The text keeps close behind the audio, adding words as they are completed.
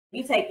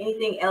you take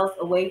anything else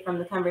away from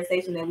the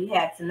conversation that we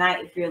had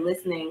tonight, if you're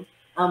listening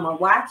or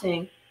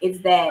watching, it's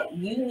that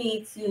you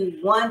need to,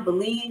 one,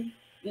 believe,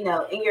 you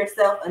know, in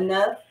yourself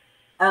enough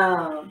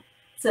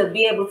to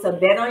be able to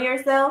bet on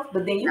yourself,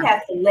 but then you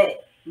have to let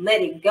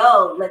it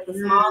go, let the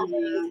small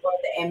things or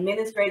the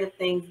administrative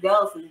things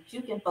go so that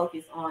you can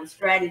focus on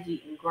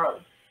strategy and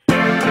growth.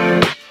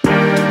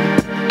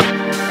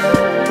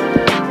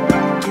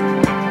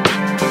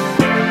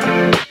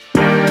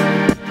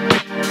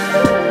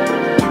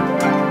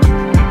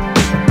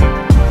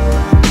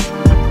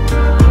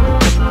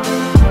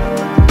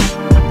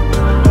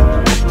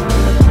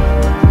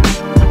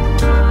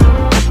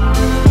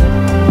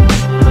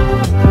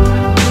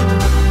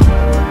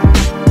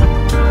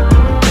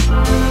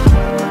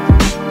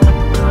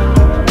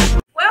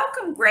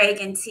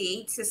 Greg and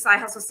Tee to Side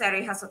Hustle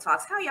Saturday Hustle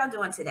Talks. How y'all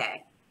doing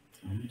today?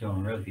 I'm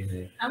doing real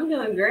good. I'm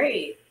doing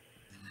great.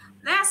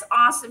 That's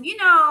awesome. You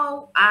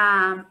know,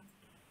 I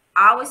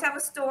always have a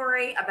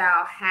story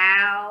about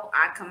how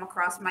I come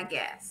across my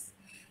guests.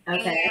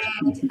 Okay.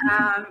 And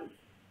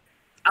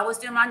I was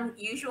doing my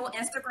usual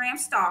Instagram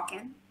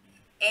stalking,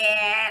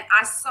 and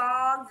I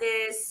saw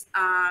this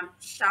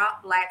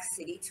Shop Black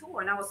City tour,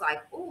 and I was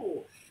like,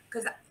 ooh,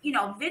 because, you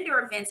know,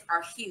 vendor events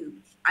are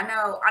huge. I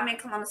know I'm in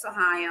Columbus,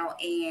 Ohio,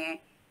 and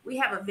we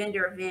have a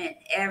vendor event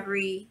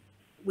every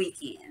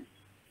weekend,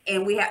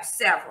 and we have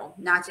several,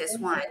 not just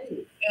one.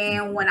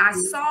 And when I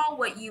saw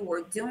what you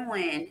were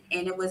doing,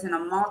 and it was in a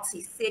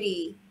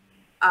multi-city,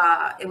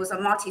 it was a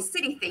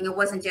multi-city thing. It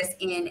wasn't just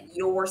in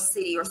your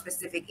city or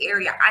specific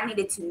area. I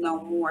needed to know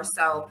more.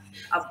 So,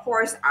 of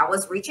course, I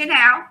was reaching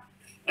out,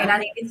 and I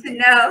needed to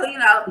know, you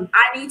know,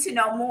 I need to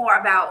know more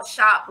about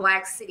Shop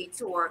Black City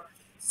Tour.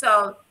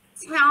 So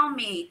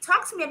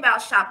talk to me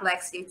about Shop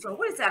Black City Tour.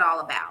 What is that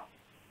all about?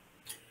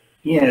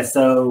 Yeah,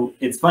 so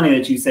it's funny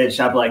that you said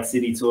Shop Black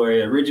City Tour.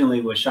 It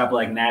originally was Shop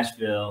Black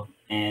Nashville,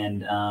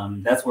 and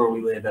that's where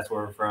we live. That's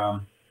where we're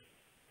from.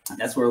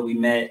 That's where we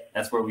met.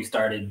 That's where we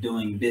started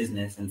doing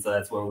business, and so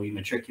that's where we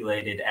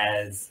matriculated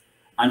as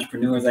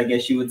entrepreneurs, I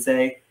guess you would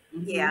say.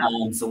 Yeah.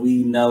 So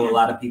we know a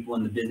lot of people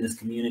in the business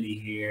community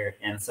here,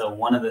 and so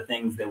one of the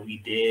things that we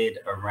did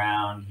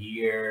around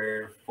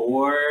year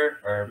 4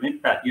 or maybe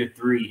about year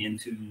 3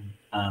 into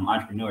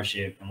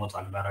entrepreneurship, and we'll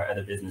talk about our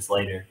other business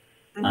later.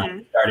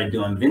 Started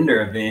doing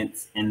vendor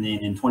events, and then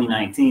in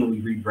 2019 we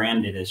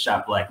rebranded as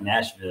Shop Black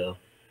Nashville.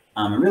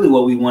 And really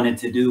what we wanted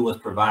to do was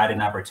provide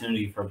an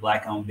opportunity for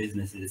Black-owned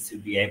businesses to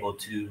be able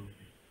to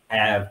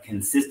have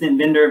consistent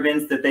vendor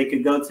events that they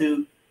could go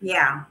to.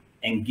 Yeah.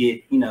 And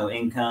get, you know,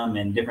 income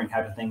and different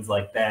types of things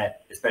like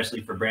that,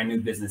 especially for brand new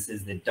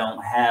businesses that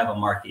don't have a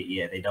market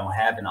yet. They don't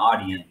have an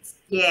audience.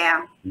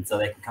 Yeah. And so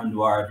they can come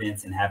to our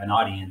events and have an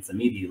audience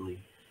immediately.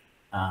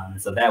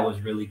 So that was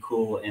really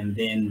cool. And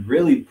then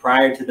really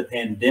prior to the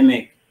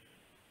pandemic,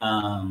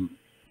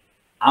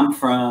 I'm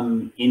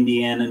from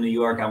Indiana, New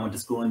York. I went to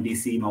school in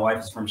DC. My wife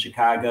is from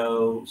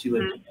Chicago. She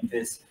lived in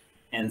Memphis.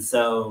 And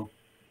so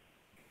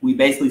we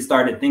basically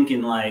started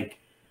thinking like,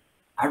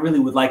 I really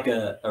would like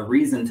a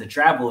reason to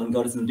travel and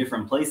go to some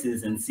different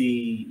places and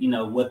see, you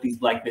know, what these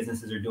Black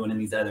businesses are doing in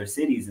these other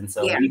cities. And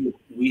so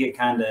we had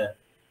kind of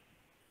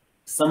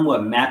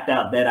somewhat mapped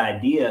out that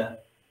idea,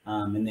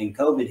 and then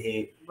COVID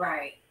hit.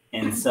 Right.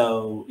 And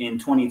so in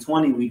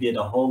 2020, we did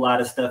a whole lot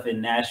of stuff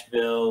in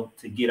Nashville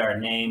to get our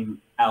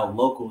name out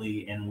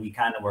locally. And we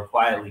kind of were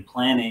quietly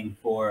planning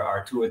for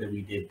our tour that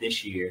we did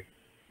this year.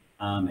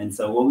 And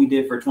so what we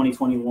did for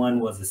 2021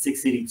 was a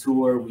 6-city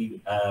tour.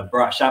 We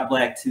brought Shop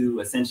Black to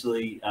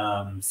essentially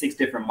 6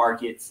 different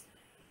markets: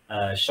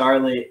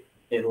 Charlotte,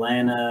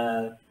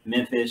 Atlanta,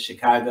 Memphis,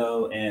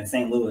 Chicago, and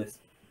St. Louis,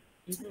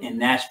 and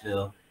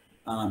Nashville.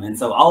 And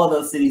so all of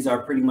those cities are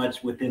pretty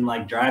much within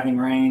like driving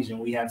range, and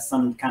we have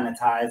some kind of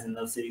ties in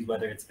those cities,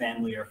 whether it's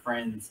family or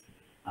friends,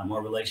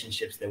 or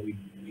relationships that we've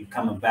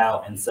come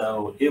about. And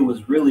so it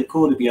was really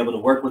cool to be able to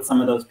work with some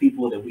of those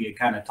people that we had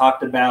kind of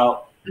talked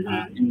about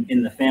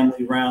in the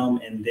family realm.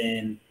 And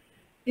then,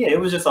 yeah, it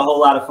was just a whole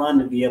lot of fun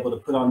to be able to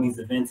put on these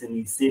events in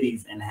these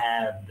cities and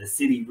have the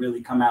city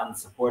really come out and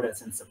support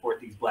us and support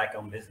these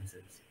Black-owned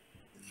businesses.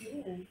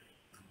 Yeah.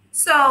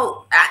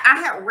 So I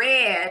had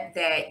read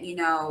that, you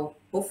know,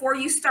 before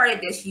you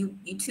started this, you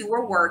two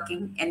were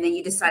working, and then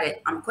you decided,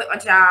 I'm gonna quit my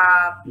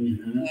job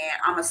and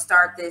I'm gonna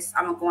start this.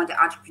 I'm gonna go into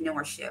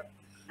entrepreneurship.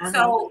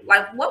 So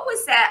like, what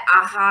was that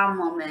aha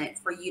moment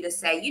for you to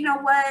say, you know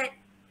what,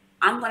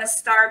 I'm gonna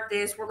start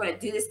this. We're gonna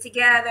do this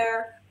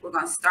together. We're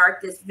gonna start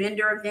this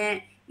vendor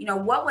event. You know,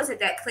 what was it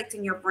that clicked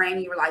in your brain?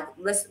 You were like,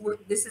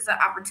 this is an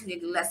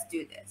opportunity. Let's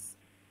do this.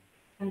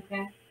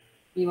 Okay.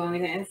 You want me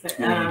to answer?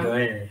 Yeah, go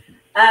ahead.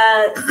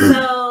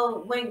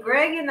 So when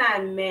Greg and I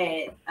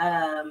met,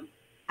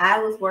 I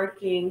was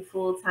working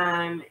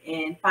full-time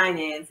in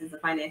finance as a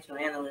financial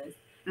analyst.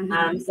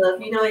 So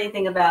if you know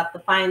anything about the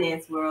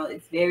finance world,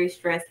 it's very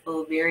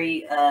stressful,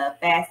 very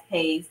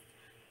fast-paced,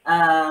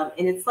 and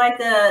it's like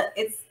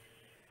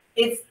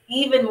it's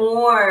even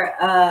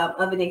more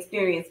of an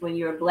experience when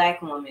you're a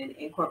Black woman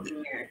in corporate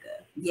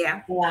America.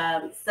 Yeah.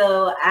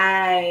 So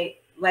I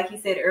like you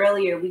said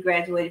earlier, we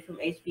graduated from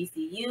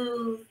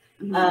HBCUs,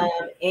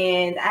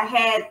 and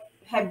I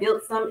had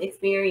built some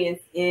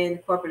experience in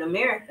corporate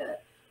America.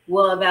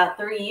 Well, about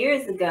 3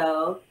 years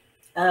ago,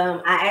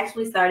 I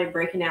actually started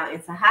breaking out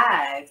into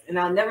hives, and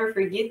I'll never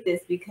forget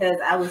this because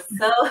I was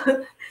so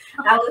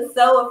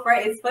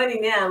afraid. It's funny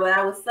now, but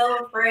I was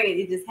so afraid.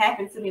 It just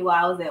happened to me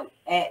while I was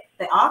at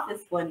the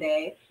office one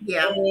day.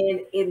 Yeah.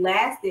 And it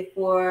lasted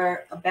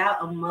for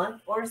about a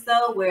month or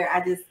so, where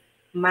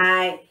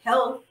my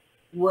health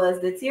was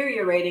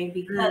deteriorating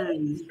because of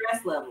the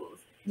stress levels.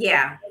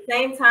 Yeah. At the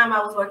same time I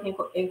was working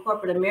in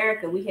corporate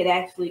America, we had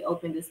actually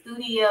opened a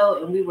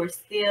studio, and we were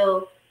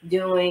still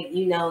doing,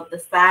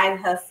 the side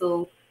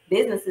hustle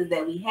businesses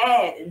that we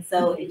had. And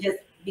so it just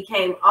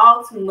became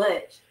all too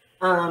much.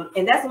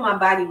 And that's what my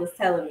body was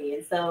telling me.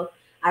 And so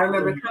I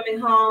remember coming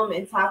home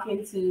and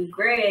talking to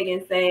Greg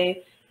and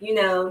saying,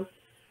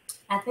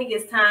 I think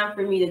it's time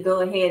for me to go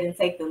ahead and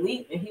take the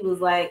leap. And he was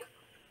like,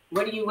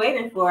 what are you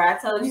waiting for? I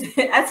told you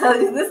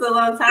this a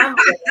long time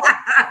ago.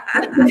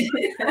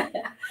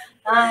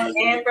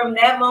 And from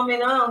that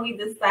moment on, we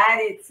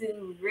decided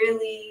to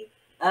really,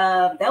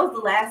 that was the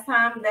last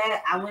time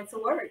that I went to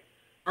work.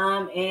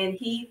 And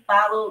he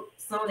followed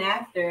soon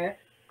after.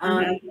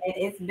 And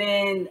it's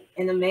been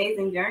an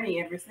amazing journey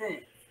ever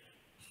since.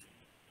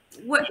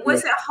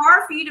 Was it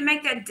hard for you to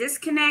make that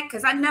disconnect?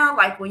 Because I know,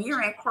 like, when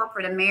you're in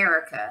corporate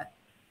America,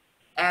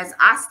 as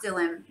I still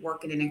am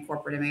working in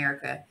corporate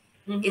America,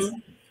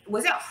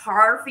 was it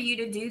hard for you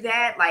to do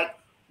that? Like,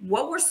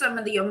 what were some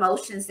of the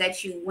emotions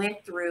that you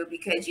went through?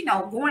 Because,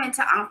 going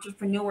into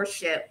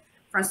entrepreneurship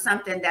from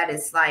something that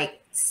is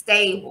like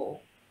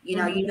stable, you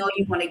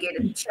want to get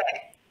a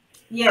check.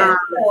 Yeah.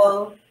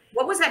 So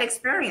what was that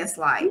experience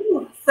like?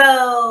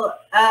 So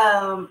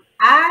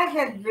I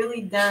had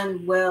really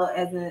done well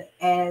as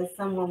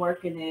someone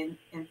working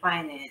in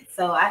finance.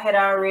 So I had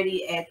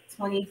already at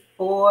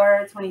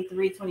 24,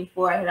 23,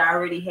 24, I had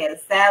already had a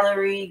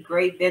salary,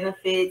 great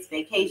benefits,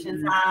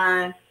 vacation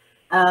time.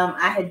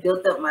 I had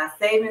built up my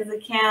savings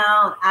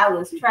account. I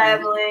was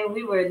traveling.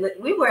 We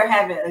were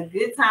having a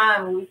good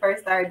time when we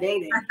first started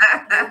dating.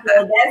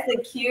 So that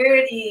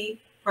security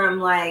from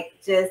like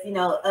just,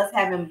 us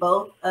having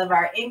both of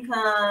our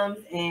incomes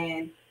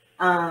and,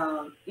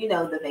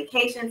 the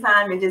vacation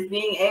time and just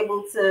being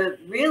able to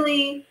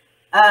really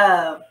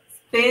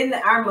spend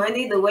our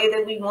money the way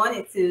that we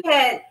wanted to. We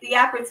had the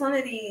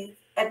opportunities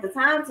at the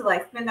time to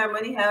like spend our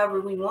money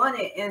however we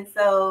wanted. And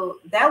so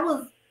that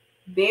was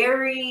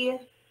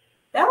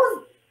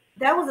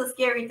a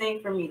scary thing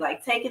for me,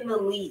 like taking the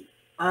leap,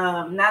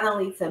 not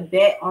only to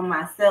bet on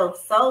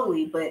myself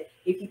solely, but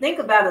if you think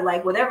about it,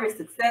 like whatever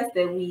success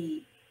that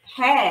we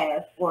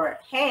have or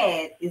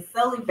had is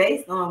solely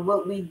based on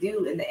what we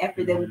do and the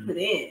effort that we put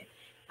in.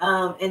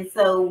 And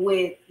so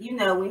with,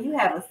 when you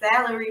have a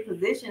salary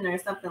position or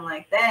something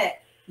like that,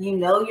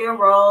 your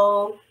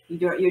role,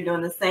 you're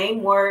doing the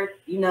same work,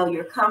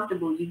 you're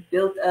comfortable, you've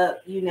built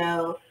up,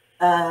 just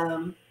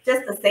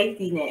a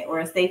safety net or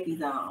a safety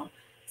zone.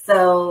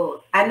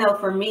 So I know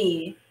for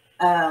me,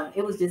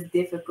 it was just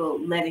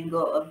difficult letting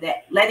go of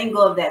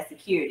that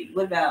security.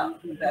 What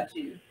about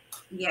you?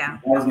 Yeah.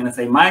 I was going to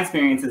say my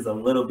experience is a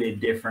little bit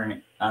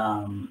different.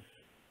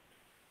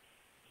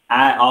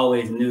 I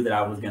always knew that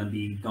I was going to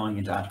be going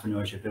into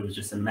entrepreneurship. It was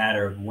just a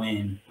matter of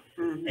when.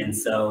 And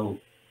so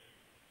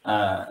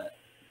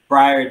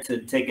prior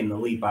to taking the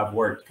leap, I've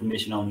worked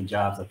commission-only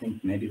jobs, I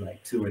think maybe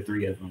like 2 or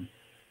 3 of them.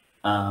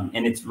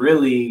 And it's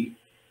really,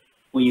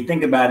 when you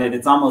think about it,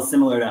 it's almost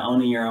similar to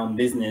owning your own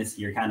business.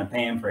 You're kind of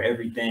paying for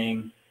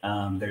everything.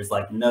 There's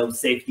like no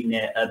safety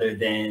net other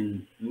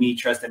than me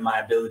trusting my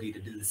ability to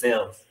do the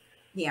sales.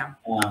 Yeah.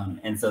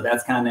 And so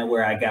that's kind of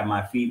where I got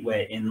my feet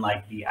wet in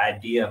like the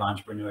idea of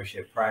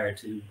entrepreneurship prior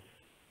to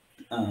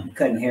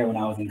cutting hair when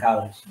I was in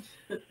college.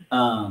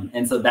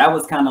 And so that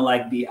was kind of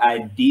like the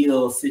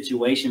ideal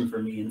situation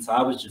for me. And so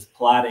I was just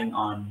plotting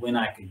on when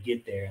I could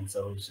get there. And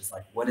so it was just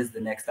like, what is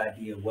the next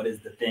idea? What is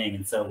the thing?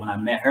 And so when I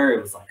met her,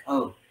 it was like,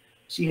 oh,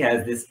 she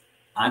has this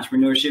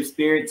entrepreneurship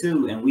spirit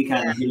too. And we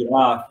kind of hit it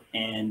off.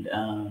 And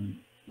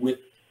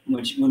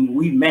when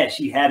we met,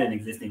 she had an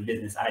existing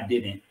business. I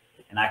didn't.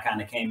 And I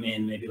kind of came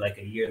in maybe like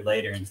a year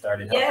later and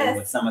started helping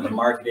with some of the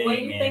marketing.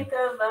 When you think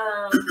of,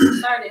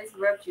 sorry to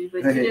interrupt you,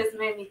 but you just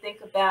made me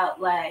think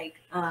about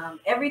like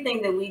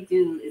everything that we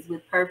do is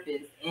with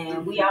purpose.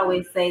 And we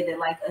always say that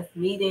like us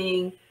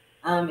meeting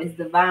is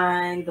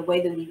divine, the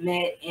way that we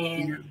met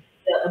and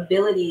the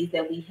abilities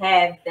that we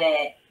have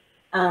that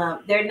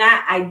they're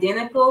not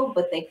identical,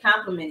 but they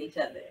complement each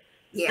other.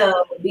 Yeah.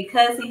 So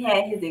because he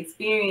had his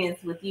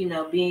experience with,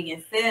 being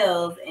in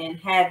sales and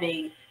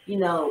having,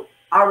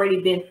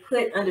 already been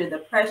put under the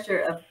pressure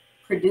of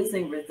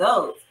producing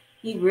results,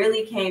 he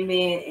really came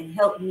in and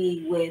helped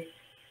me with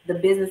the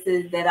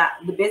businesses that I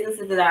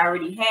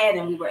already had,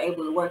 and we were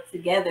able to work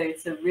together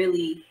to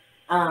really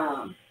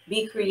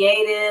be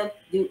creative,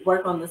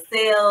 work on the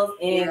sales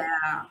and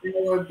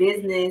more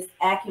business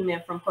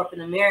acumen from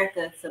corporate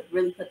America to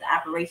really put the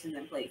operations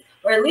in place,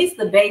 or at least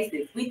the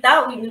basics. We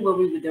thought we knew what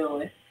we were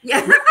doing.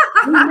 Yeah.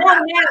 We know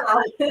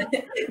now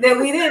that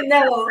we didn't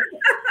know.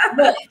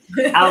 But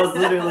I was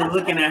literally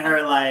looking at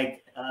her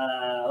like,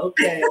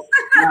 okay.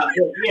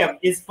 Yeah,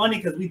 it's funny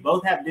because we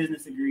both have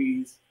business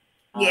degrees.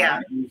 Yeah.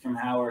 My degree's from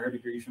Howard, her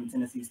degree's from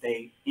Tennessee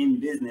State in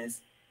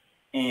business.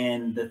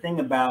 And the thing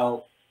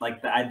about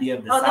like the idea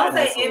of the don't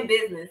say hustle, in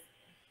business,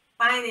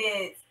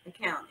 finance,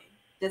 accounting,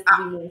 just to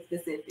be more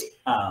specific.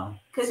 Oh,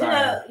 because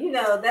you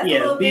know that's a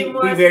little bit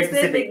more be very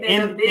specific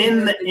than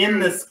in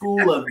the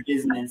school of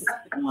business.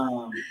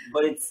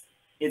 But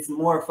it's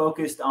more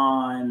focused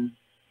on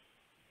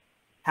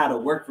how to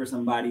work for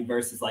somebody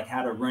versus like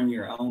how to run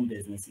your own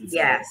business. And so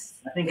yes.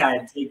 I think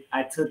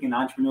I took an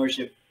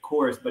entrepreneurship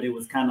course, but it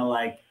was kind of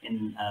like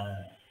in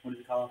what is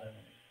it called?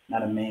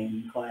 Not a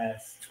main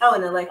class. Oh,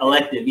 an elective.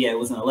 Elective, yeah, it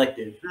was an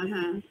elective.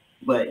 Mm-hmm.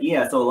 But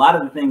yeah, so a lot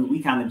of the things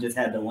we kind of just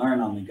had to learn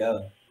on the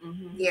go.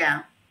 Mm-hmm.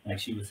 Yeah. Like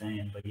she was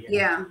saying, but yeah.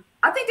 Yeah.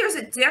 I think there's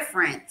a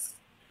difference,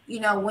 you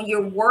know, when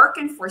you're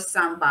working for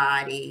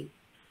somebody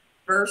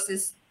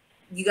versus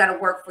you got to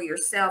work for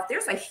yourself.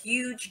 There's a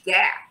huge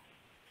gap.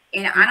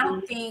 And I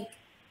don't think,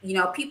 you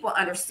know, people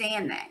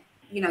understand that.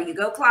 You know, you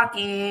go clock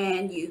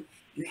in, you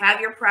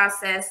have your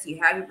process, you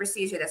have your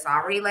procedure that's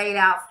already laid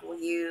out for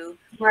you.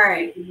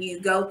 Right. You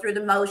go through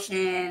the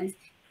motions,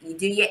 you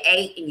do your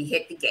 8 and you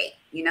hit the gate.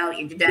 You know,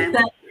 you're done.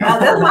 Oh,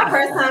 that's my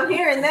first time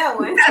hearing that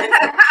one.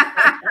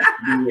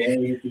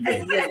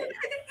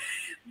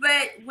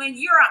 But when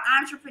you're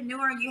an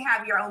entrepreneur and you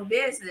have your own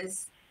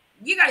business,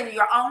 you got to do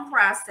your own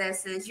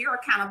processes. You're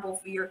accountable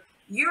for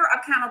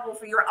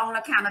your own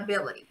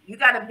accountability. You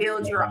got to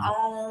build your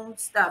own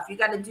stuff. You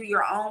got to do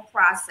your own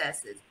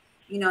processes.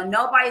 You know,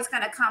 nobody's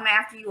going to come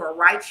after you or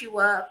write you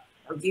up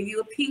or give you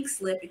a pink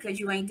slip because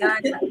you ain't done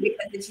nothing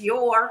because it's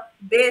your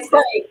business.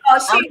 Right. Oh,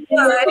 she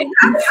good.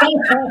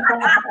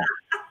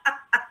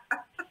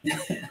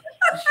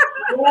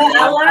 Well,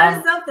 I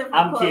learned something from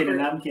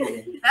I'm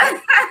kidding.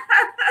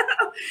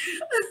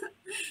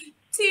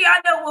 T,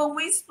 I know when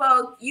we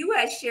spoke, you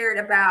had shared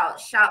about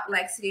Shop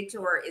Black City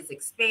Tour is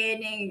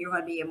expanding. You're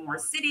going to be in more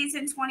cities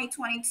in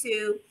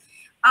 2022.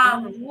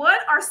 What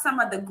are some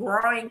of the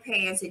growing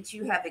pains that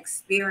you have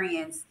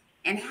experienced,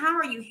 and how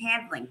are you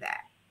handling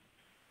that?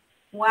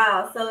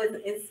 Wow. So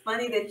it's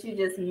funny that you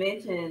just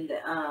mentioned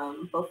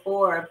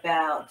before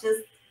about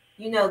just,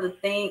 you know, the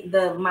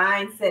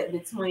mindset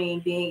between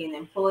being an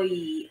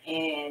employee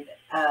and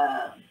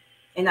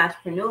an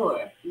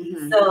entrepreneur.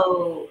 Mm-hmm.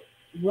 So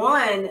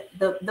one,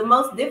 the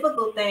most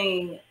difficult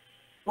thing,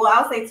 well,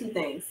 I'll say 2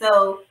 things.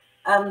 So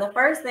the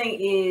first thing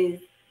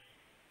is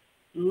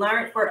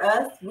learn for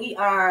us, we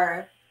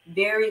are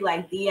very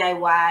like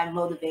DIY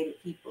motivated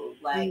people.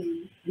 Like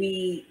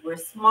we're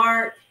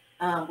smart,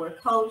 we're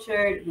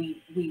cultured,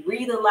 we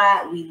read a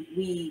lot,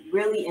 we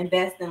really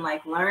invest in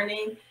like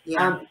learning,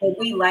 but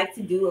we like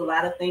to do a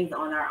lot of things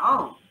on our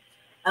own.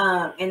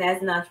 And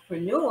as an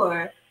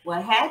entrepreneur,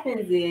 what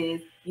happens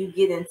is you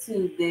get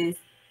into this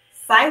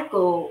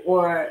cycle,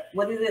 or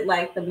what is it,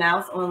 like the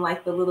mouse on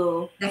like the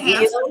little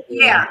hamster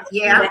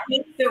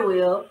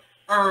wheel,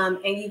 and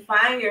you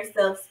find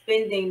yourself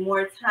spending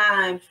more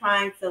time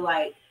trying to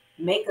like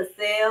make a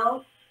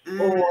sale,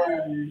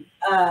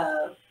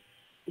 or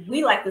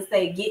we like to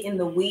say get in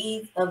the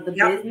weeds of the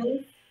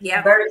business,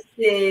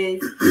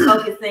 versus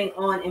focusing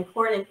on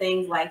important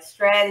things like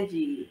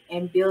strategy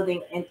and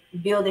building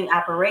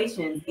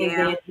operations. And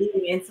then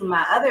moving into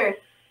my other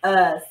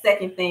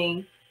second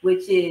thing,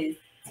 which is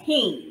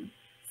team.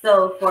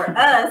 So for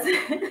us,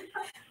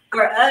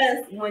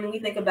 when we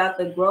think about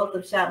the growth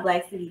of Shop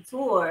Black City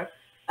Tour,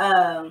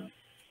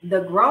 the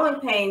growing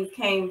pains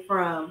came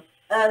from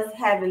us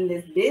having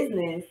this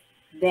business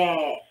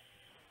that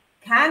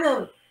kind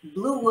of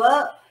blew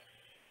up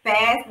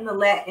fast in the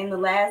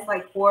last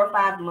like 4 or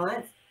 5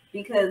 months,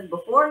 because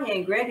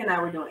beforehand, Greg and I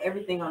were doing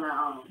everything on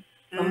our own.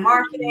 The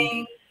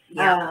marketing,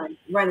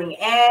 running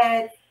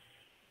ads,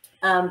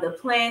 the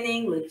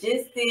planning,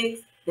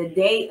 logistics, the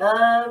day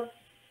of,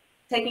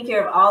 taking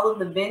care of all of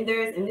the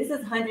vendors. And this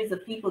is hundreds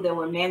of people that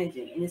we're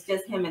managing, and it's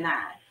just him and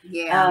I.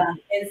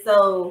 And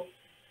so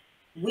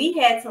we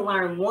had to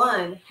learn,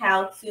 one,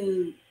 how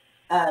to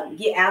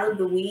get out of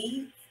the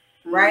weeds,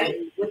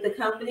 right, with the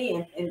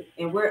company,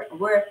 and we're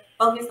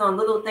focused on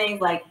little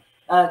things like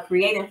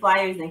creating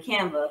flyers in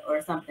Canva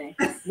or something.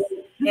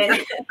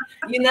 And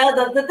you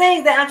know, the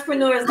things that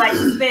entrepreneurs like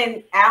to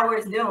spend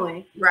hours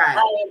doing,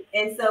 right?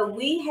 And so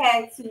we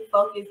had to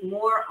focus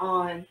more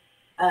on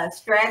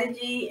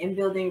strategy and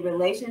building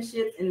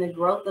relationships in the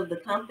growth of the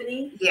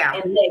company,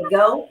 and let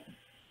go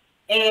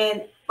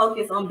and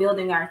focus on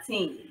building our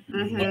team.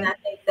 And I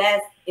think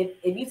that's, if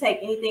you take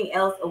anything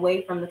else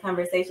away from the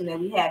conversation that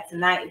we had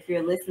tonight, if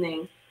you're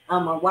listening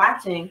or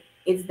watching,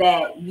 it's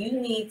that you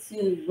need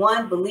to,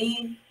 one,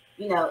 believe,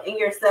 you know, in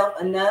yourself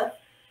enough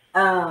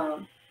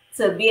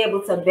to be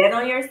able to bet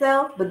on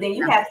yourself, but then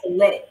you have to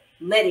let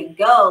it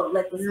go,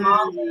 let the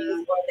small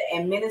things or the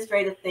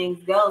administrative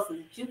things go, so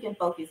that you can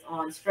focus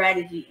on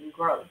strategy and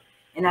growth.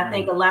 And I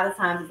think a lot of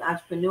times as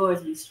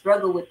entrepreneurs, we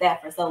struggle with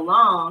that for so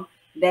long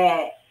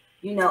that,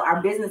 you know,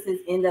 our businesses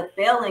end up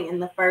failing in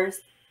the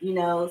first you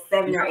know,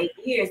 7 or 8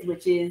 years,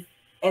 which is,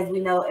 as we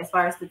know, as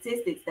far as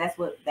statistics, that's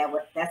what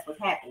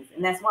happens,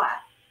 and that's why.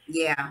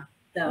 Yeah.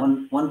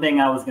 So one thing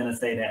I was gonna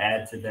say to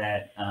add to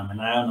that,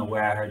 and I don't know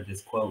where I heard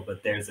this quote,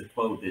 but there's a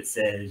quote that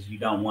says you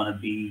don't want to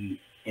be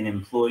an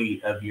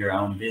employee of your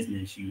own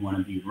business, you want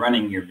to be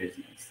running your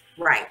business.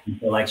 Right.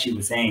 So like she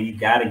was saying, you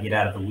got to get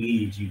out of the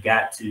weeds. You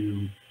got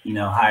to, you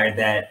know, hire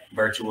that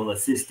virtual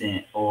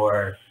assistant,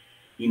 or,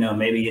 you know,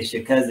 maybe it's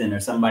your cousin or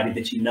somebody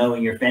that you know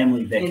in your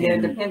family that and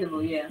can, they're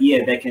dependable,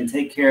 that can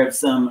take care of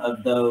some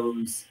of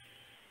those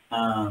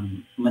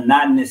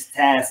monotonous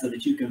tasks so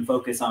that you can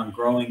focus on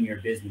growing your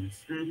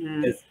business.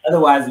 Because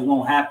otherwise it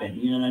won't happen.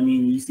 You know what I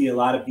mean? You see a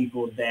lot of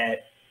people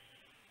that,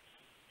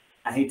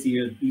 I hate to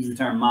use the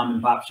term mom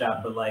and pop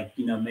shop, but like,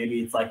 you know,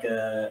 maybe it's like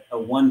a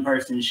one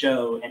person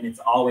show, and it's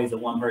always a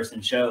one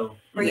person show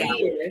for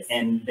years.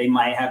 And they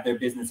might have their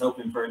business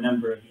open for a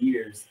number of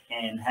years.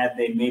 And had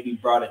they maybe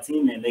brought a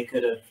team in, they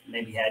could have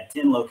maybe had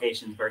 10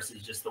 locations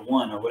versus just the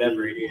one or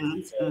whatever it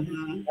is. So,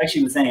 like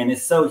she was saying,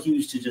 it's so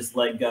huge to just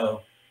let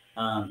go.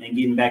 And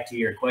getting back to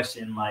your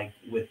question, like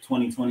with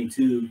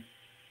 2022,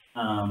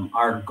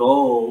 our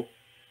goal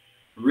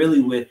really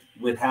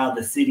with how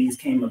the cities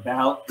came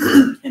about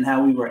and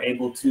how we were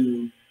able to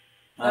you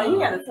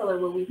got to tell her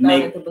what we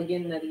thought at the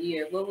beginning of the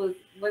year. How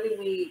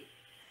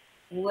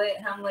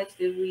much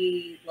did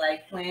we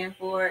like plan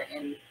for,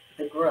 and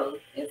the growth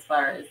as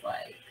far as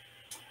like?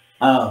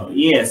 Oh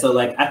yeah, so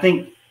like I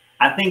think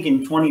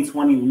in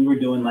 2020 we were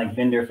doing like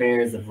vendor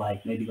fairs of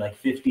like maybe like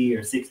 50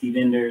 or 60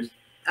 vendors.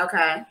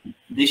 Okay.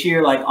 This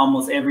year, like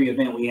almost every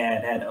event we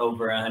had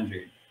over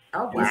 100.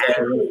 Oh wow!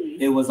 So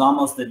it was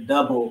almost a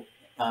double.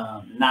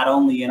 Not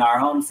only in our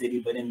home city,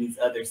 but in these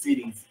other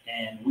cities.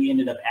 And we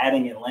ended up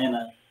adding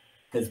Atlanta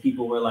because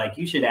people were like,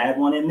 you should add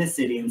one in this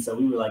city. And so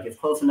we were like, it's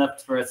close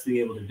enough for us to be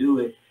able to do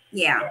it.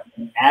 Yeah.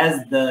 And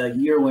as the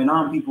year went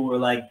on, people were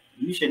like,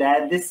 you should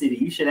add this city.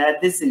 You should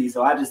add this city.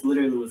 So I just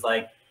literally was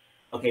like,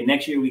 okay,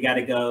 next year we got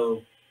to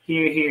go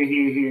here, here,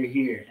 here, here,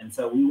 here. And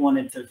so we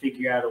wanted to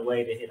figure out a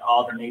way to hit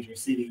all the major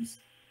cities.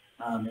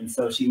 And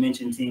so she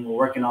mentioned, team, we're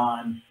working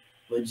on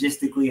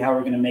logistically how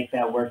we're going to make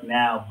that work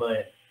now.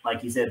 But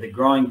like you said, the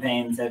growing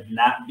pains have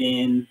not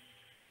been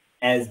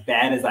as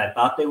bad as I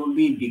thought they would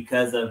be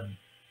because of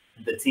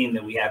the team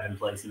that we have in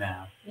place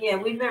now. Yeah,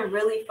 we've been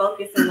really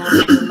focusing on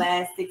the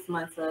last 6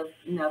 months of,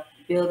 you know,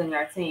 building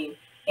our team.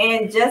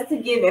 And just to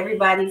give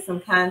everybody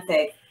some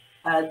context,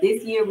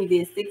 this year we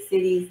did 6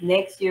 cities.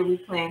 Next year we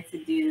plan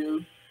to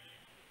do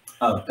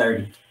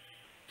 30.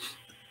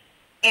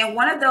 And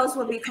one of those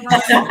will be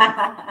Columbus.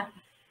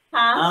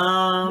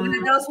 One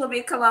of those will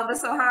be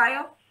Columbus,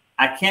 Ohio.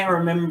 I can't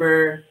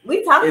remember.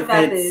 We talked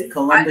about this.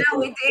 Columbus, I know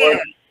we did.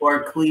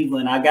 Or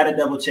Cleveland. I got to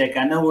double check.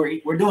 I know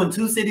we're doing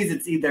 2 cities.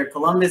 It's either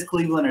Columbus,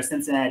 Cleveland, or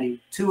Cincinnati.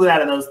 2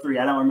 out of those 3.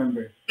 I don't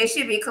remember. It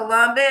should be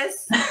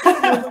Columbus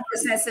or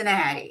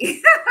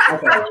Cincinnati.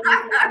 Okay.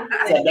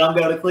 So don't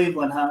go to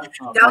Cleveland, huh?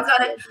 Oh, don't go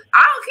to.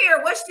 I don't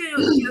care what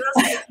you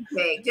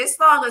pick. Just as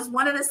long as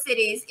one of the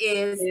cities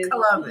is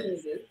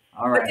Columbus.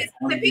 All right.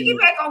 But to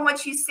piggyback on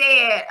what you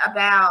said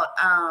about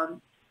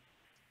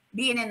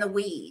being in the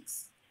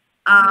weeds.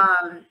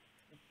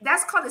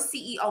 That's called a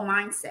CEO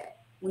mindset.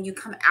 When you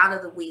come out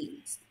of the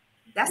weeds,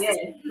 that's the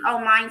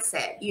CEO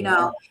mindset. You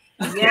know,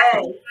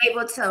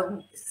 able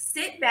to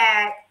sit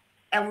back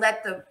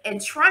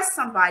and trust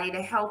somebody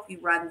to help you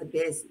run the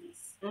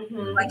business.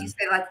 Like you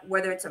said, like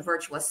whether it's a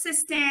virtual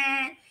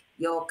assistant,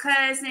 your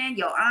cousin,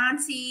 your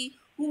auntie,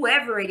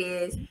 whoever it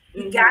is,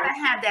 you gotta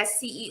have that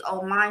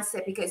CEO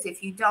mindset, because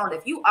if you don't,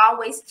 if you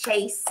always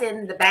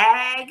chasing the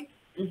bag,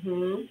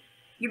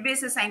 your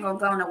business ain't gonna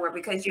go nowhere,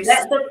 because you're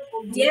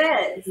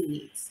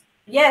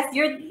yes,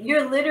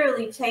 you're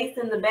literally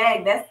chasing the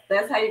bag.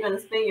 That's how you're gonna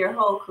spend your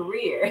whole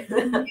career.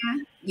 So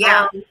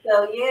I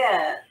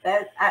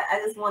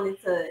just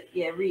wanted to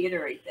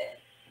reiterate that.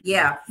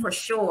 Yeah, for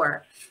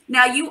sure.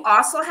 Now you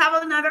also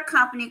have another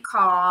company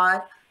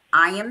called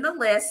I Am the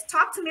List.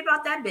 Talk to me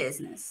about that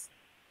business.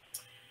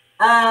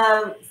 So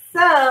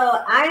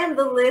I Am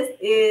the List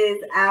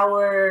is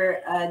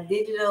our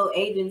digital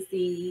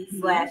agency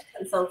 /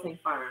 consulting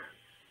firm.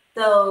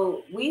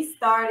 So we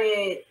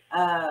started,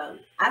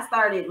 I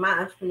started my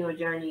entrepreneur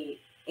journey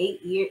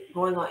 8 years,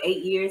 going on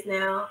 8 years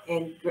now.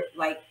 And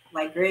like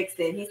Greg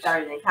said, he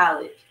started in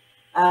college.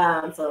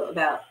 So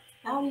about,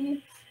 how old are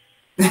you?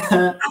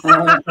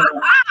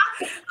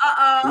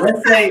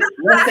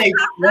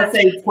 Let's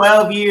say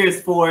 12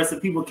 years for, so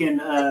people can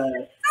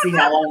see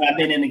how long I've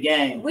been in the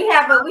game. We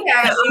have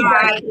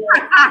inside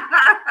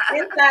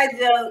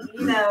joke.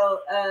 You know,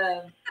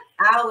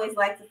 I always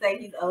like to say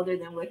he's older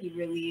than what he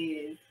really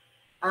is.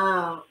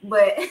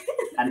 But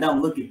I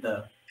don't look it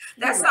though.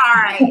 That's all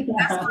right.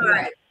 That's all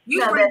right.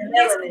 You bring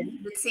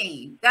the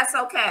team. That's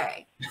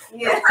okay.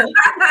 Yeah.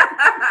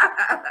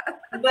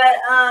 But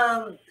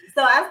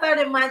so I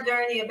started my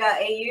journey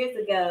about 8 years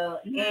ago,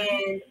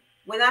 and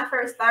when I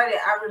first started,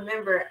 I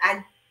remember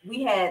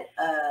we had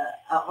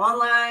an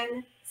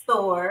online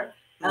store.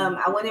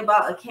 I went and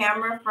bought a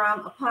camera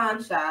from a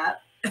pawn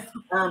shop.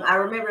 I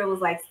remember it was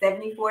like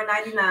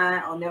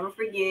 $74.99. I'll never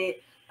forget.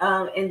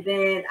 And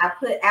then I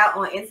put out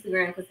on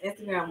Instagram because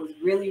Instagram was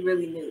really,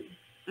 really new.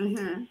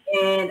 Mm-hmm.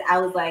 And I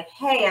was like,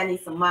 hey, I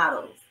need some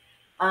models.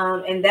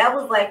 And that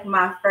was like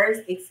my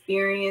first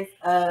experience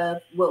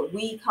of what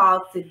we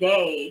call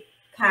today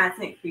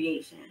content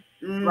creation,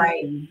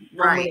 right?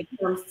 When it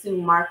comes to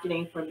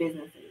marketing for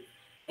businesses.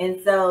 And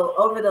so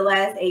over the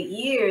last 8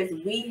 years,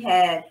 we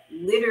have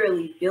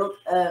literally built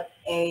up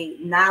a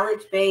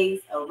knowledge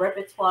base, a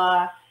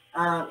repertoire,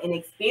 an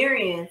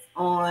experience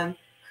on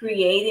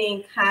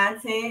creating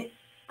content,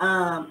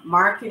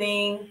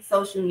 marketing,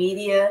 social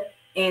media,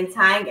 and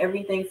tying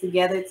everything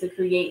together to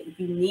create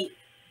unique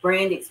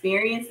brand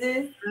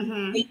experiences.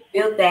 Mm-hmm. We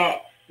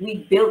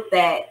built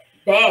that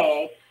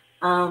bag,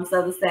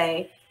 so to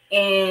say,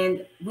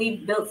 and we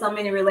built so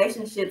many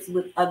relationships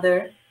with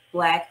other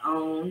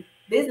Black-owned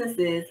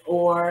businesses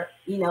or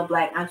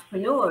Black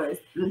entrepreneurs.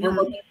 Mm-hmm. And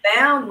what we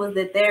found was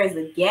that there is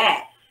a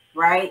gap,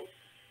 right,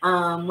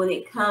 when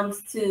it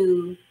comes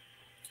to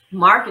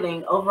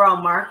marketing, overall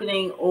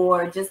marketing,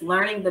 or just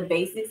learning the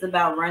basics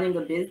about running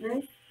a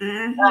business.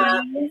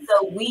 Mm-hmm. And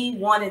so we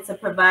wanted to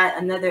provide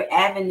another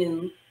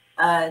avenue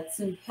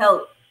to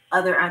help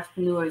other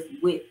entrepreneurs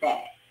with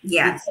that.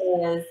 Yes.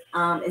 Because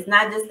it's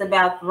not just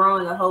about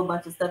throwing a whole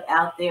bunch of stuff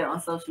out there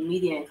on social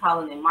media and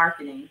calling it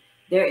marketing.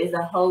 There is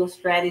a whole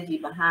strategy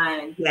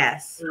behind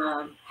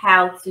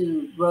how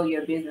to grow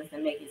your business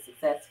and make it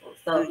successful.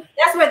 So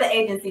that's where the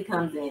agency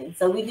comes in.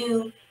 So we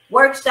do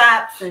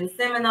workshops and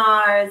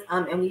seminars,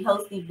 and we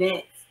host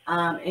events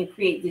and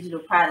create digital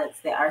products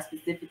that are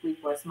specifically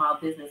for small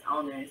business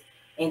owners.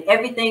 And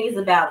everything is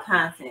about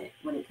content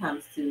when it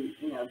comes to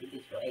the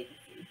digital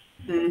agency.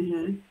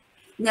 Mm-hmm.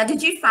 Now,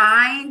 did you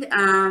find,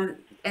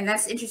 and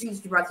that's interesting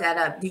that you brought that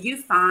up, did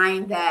you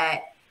find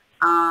that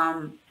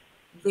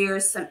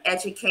there's some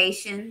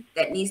education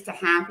that needs to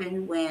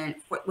happen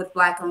with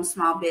Black-owned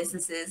small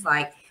businesses?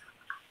 Like,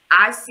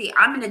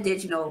 I'm in a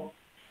digital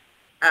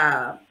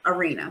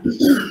arena.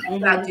 That's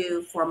what I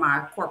do for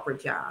my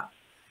corporate job.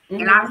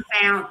 And I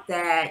found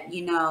that,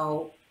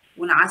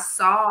 when I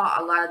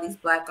saw a lot of these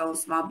Black-owned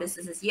small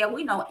businesses,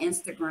 we know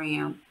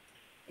Instagram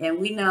and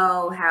we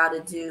know how to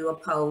do a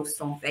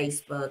post on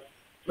Facebook,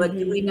 but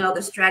do we know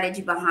the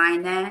strategy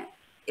behind that?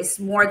 It's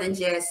more than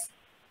just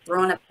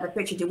throwing up a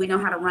picture. Do we know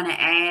how to run an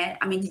ad?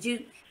 I mean, did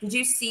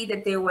you see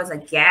that there was a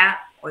gap,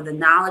 or the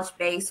knowledge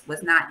base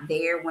was not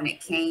there when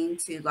it came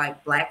to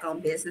like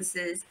Black-owned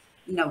businesses,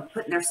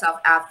 putting themselves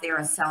out there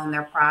and selling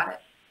their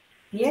product?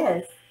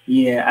 Yes.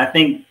 Yeah, I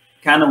think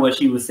kind of what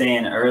she was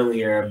saying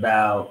earlier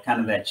about kind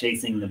of that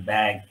chasing the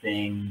bag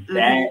thing,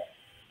 that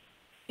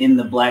in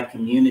the Black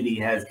community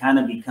has kind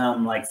of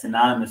become like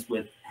synonymous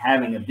with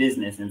having a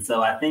business. And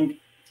so I think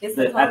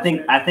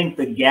I think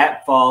the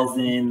gap falls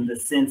in the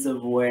sense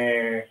of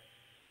where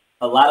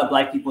a lot of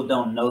Black people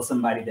don't know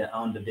somebody that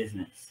owned a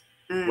business.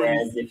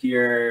 Whereas if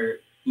you're,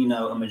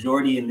 a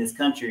majority in this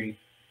country,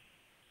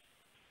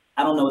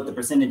 I don't know what the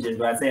percentage is,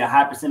 but I'd say a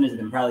high percentage of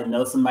them probably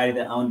know somebody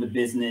that owned a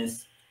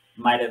business,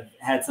 might have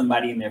had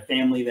somebody in their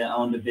family that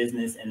owned a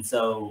business. And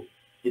so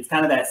it's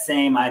kind of that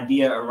same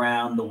idea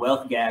around the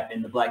wealth gap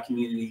in the Black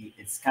community.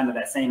 It's kind of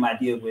that same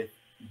idea with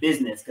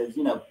business, because,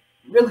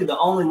 really the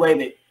only way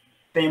that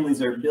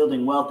families are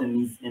building wealth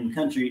in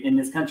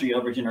this country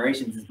over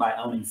generations is by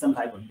owning some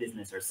type of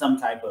business or some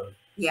type of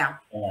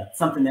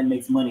something that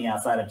makes money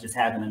outside of just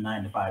having a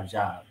 9-to-5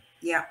 job.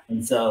 Yeah.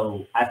 And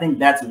so I think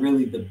that's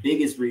really the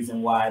biggest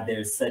reason why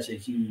there's such a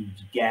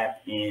huge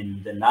gap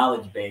in the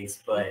knowledge base.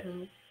 But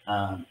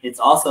it's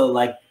also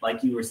like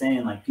you were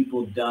saying, like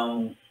people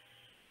don't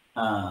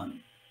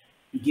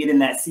get in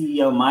that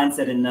CEO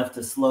mindset enough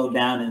to slow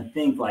down and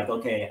think like,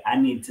 okay, I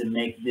need to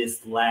make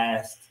this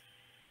last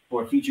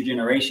for future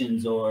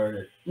generations,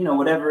 or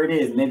whatever it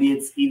is. Maybe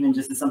it's even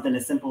just something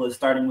as simple as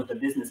starting with a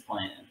business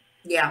plan.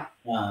 Yeah.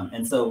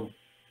 And so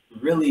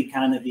really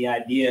kind of the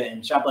idea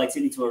and Shop Like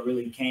City Tour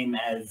really came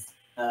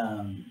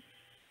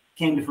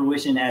to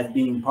fruition as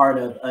being part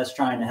of us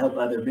trying to help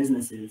other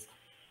businesses.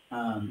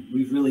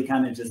 We've really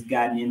kind of just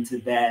gotten into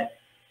that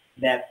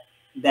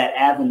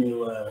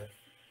avenue of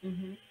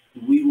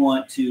we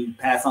want to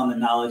pass on the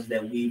knowledge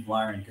that we've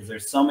learned, because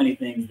there's so many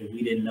things that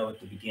we didn't know at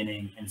the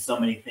beginning, and so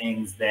many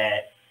things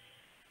that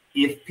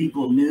if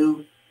people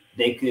knew,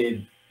 they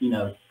could,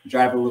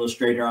 drive a little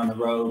straighter on the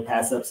road,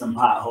 pass up some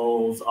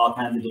potholes, all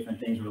kinds of different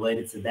things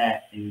related to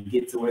that, and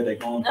get to where they're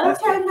going.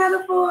 Okay,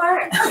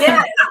 metaphor.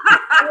 Yeah.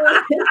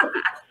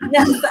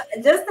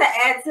 Just to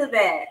add to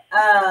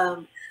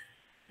that,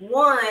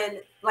 one,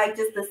 like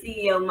just the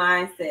CEO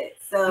mindset.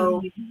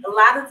 So a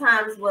lot of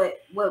times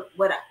what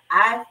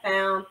I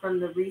found from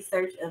the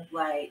research of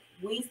like,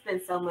 we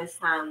spend so much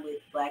time with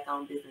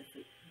Black-owned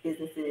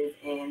businesses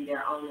and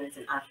their owners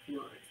and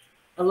entrepreneurs.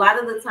 A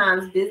lot of the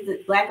times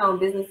Black-owned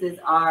businesses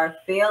are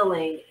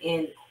failing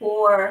in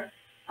core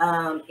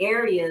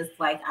areas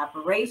like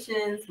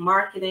operations,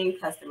 marketing,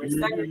 customer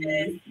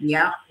service.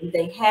 Yeah.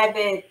 They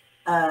haven't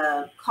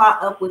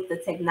caught up with the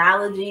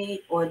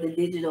technology or the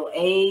digital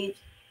age,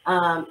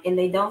 and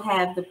they don't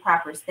have the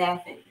proper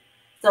staffing.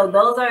 So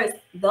those are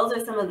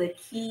some of the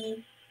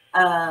key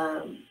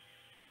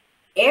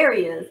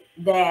areas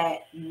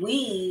that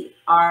we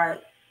are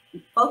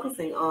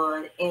focusing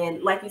on.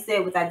 And like you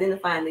said, with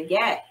identifying the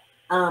gap,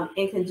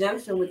 in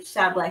conjunction with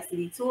Shop Black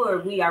City Tour,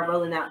 we are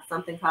rolling out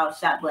something called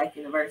Shop Black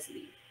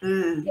University.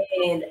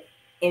 And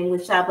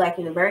with Shop Black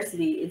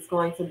University, it's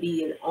going to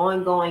be an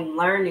ongoing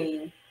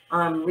learning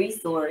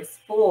resource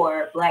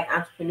for Black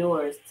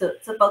entrepreneurs to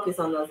focus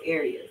on those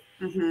areas.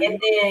 And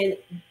then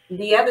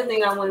the other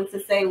thing I wanted to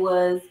say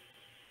was,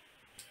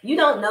 you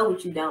don't know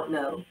what you don't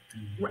know.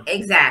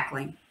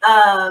 Exactly.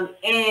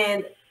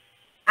 And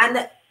I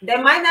know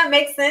that might not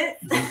make sense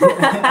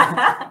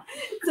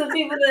to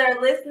people that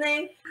are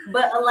listening,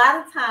 but a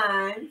lot of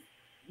times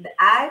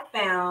I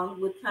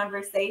found with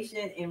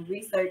conversation and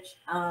research,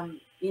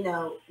 you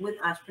know, with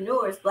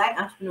entrepreneurs, Black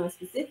entrepreneurs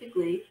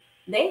specifically,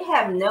 they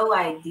have no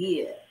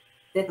idea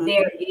that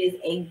there is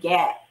a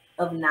gap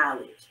of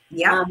knowledge.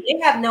 Yeah. They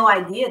have no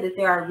idea that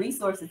there are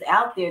resources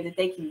out there that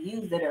they can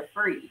use that are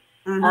free.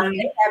 They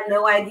have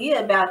no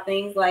idea about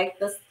things like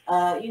the,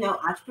 you know,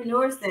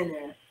 Entrepreneur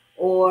Center,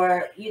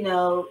 or, you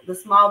know, the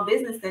small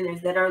business centers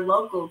that are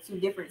local to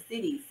different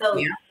cities.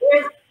 So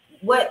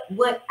what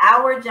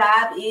our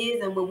job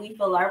is, and what we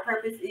feel our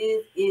purpose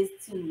is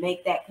to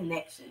make that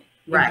connection,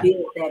 and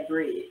build that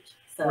bridge.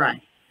 So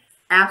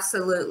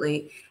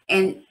absolutely.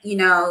 And you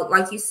know,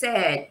 like you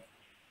said,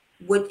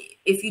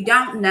 if you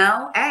don't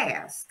know,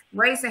 ask,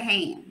 raise a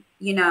hand.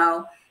 You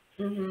know,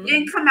 you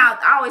didn't come out.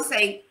 I always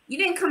say, you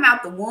didn't come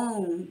out the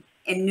womb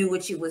and knew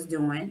what you was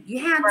doing. You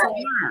had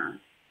to learn.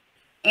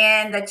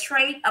 And the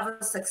trait of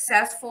a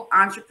successful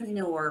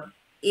entrepreneur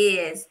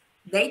is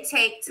they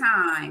take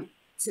time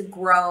to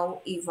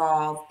grow,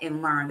 evolve,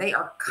 and learn. They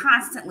are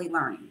constantly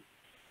learning.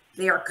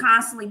 They are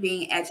constantly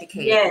being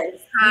educated.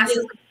 Yes.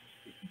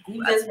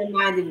 You just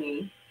reminded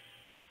me.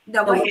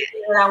 No, the one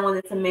thing that I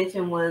wanted to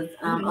mention was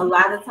a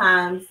lot of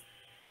times,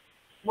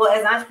 well,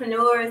 as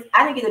entrepreneurs,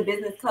 I didn't get a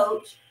business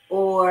coach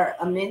or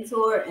a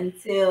mentor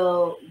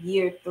until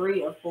year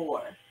 3 or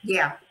 4.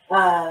 Yeah.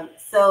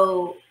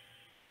 So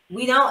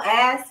we don't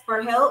ask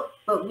for help,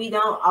 but we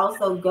don't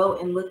also go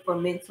and look for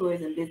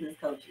mentors and business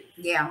coaches.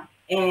 Yeah.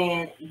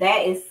 And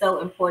that is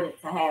so important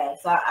to have.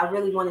 So I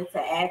really wanted to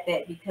add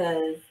that,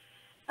 because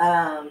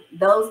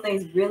those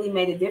things really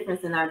made a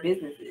difference in our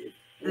businesses.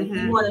 If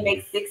you want to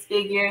make 6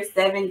 figures,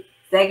 7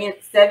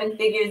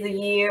 figures a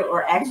year,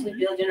 or actually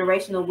build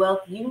generational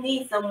wealth, you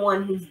need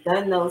someone who's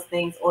done those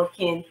things, or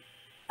can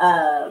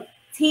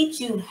teach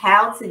you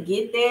how to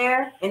get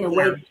there in a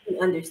way that you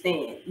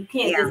understand. You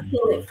can't just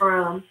pull it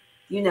from,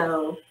 you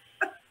know,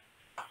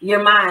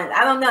 your mind.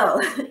 I don't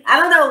know. I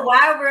don't know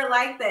why we're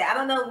like that. I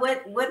don't know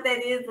what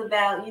that is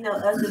about, you know,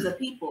 us as a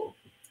people.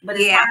 But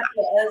it's hard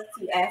for us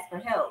to ask for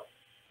help.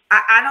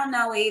 I don't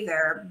know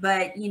either.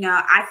 But, you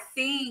know, I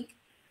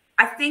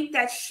think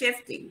that's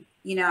shifting.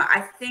 You know,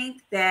 I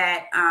think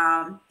that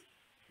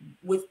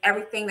with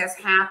everything that's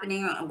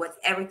happening and with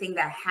everything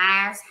that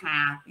has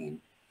happened,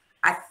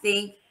 I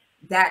think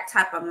that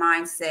type of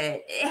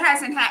mindset,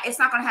 it's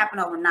not going to happen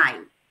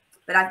overnight.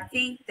 But I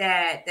think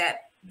that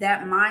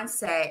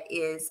mindset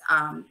is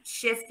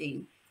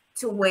shifting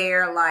to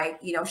where, like,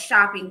 you know,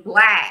 shopping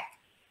Black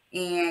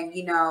and,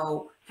 you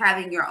know,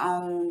 having your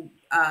own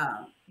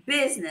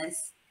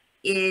business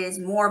is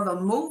more of a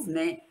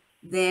movement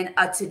than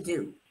a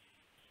to-do.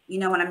 You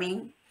know what I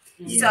mean?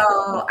 Yeah.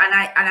 So, and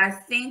I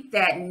think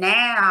that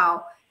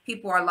now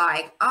people are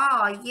like,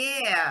 oh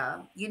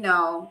yeah, you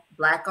know,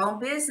 Black-owned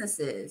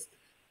businesses.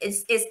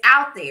 It's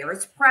out there.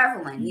 It's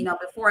prevalent. You know,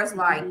 before it's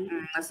like,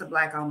 that's a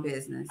Black-owned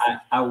business.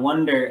 I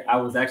wonder, I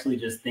was actually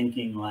just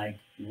thinking, like,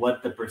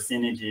 what the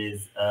percentage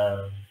is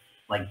of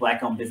like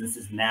Black-owned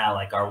businesses now.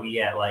 Like, are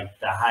we at like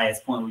the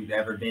highest point we've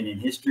ever been in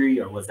history,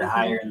 or was it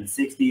higher in the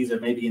 60s or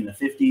maybe in the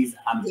 50s?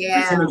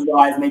 Percentage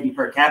wise, maybe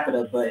per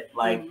capita, but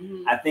like,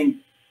 I think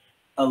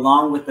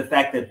along with the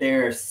fact that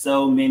there are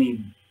so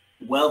many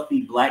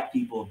wealthy Black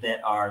people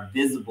that are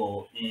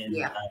visible in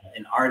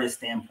an artist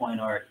standpoint,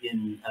 or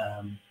in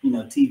you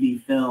know,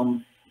 TV,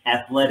 film,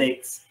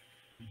 athletics,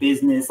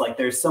 business. Like,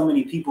 there's so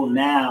many people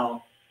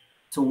now,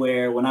 to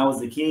where when I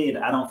was a kid,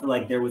 I don't feel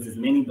like there was as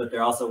many, but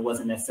there also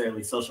wasn't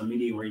necessarily social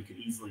media where you could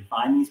easily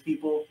find these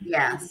people.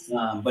 Yes.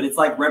 But it's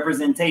like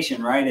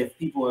representation, right? If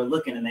people are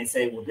looking and they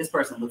say, well, this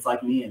person looks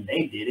like me and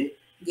they did it.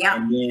 Yeah.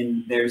 And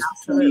then there's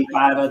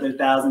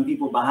 25,000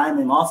 people behind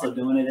them also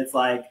doing it. It's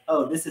like,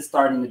 oh, this is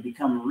starting to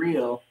become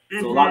real.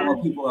 So a lot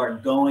more people are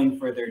going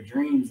for their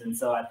dreams. And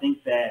so I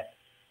think that,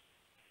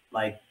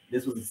 like,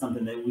 this was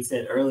something that we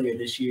said earlier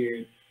this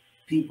year,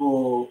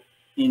 people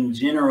in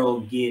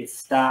general get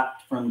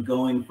stopped from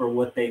going for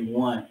what they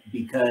want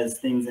because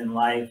things in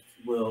life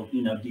will,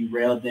 you know,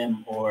 derail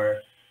them or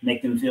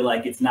make them feel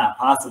like it's not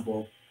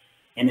possible.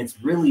 And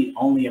it's really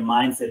only a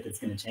mindset that's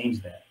going to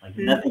change that. Like,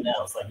 nothing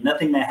else. Like,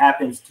 nothing that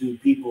happens to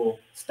people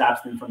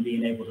stops them from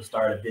being able to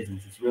start a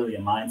business. It's really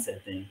a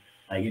mindset thing.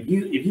 Like, if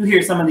you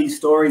hear some of these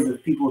stories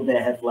of people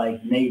that have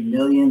like made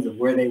millions of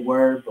where they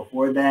were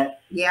before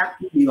that, you'd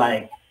be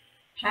like,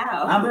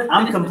 how?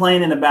 I'm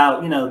complaining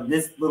about, you know,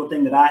 this little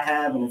thing that I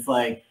have, and it's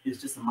like,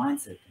 it's just a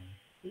mindset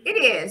thing.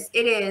 It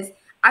is.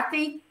 I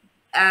think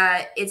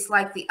it's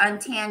like the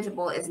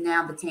untangible is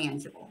now the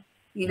tangible,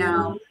 you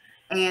know,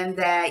 and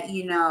that,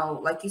 you know,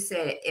 like you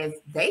said, if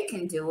they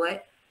can do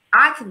it,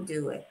 I can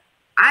do it.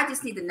 I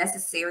just need the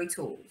necessary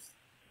tools.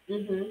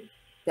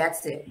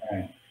 That's it.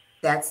 Right.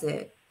 That's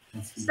it.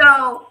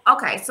 So,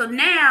 okay. So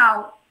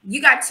now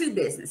you got two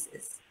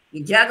businesses.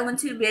 You're juggling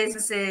two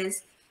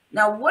businesses.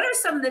 Now, what are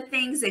some of the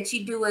things that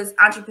you do as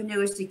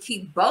entrepreneurs to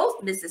keep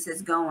both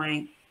businesses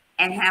going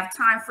and have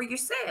time for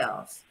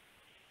yourselves?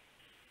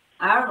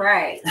 All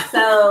right.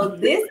 So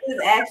this is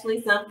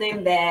actually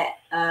something that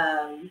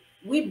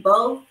we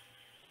both.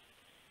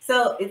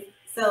 So this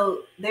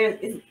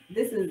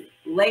is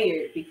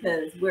layered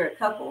because we're a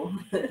couple.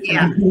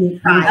 Yeah.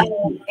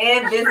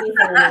 And business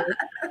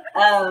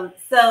owners.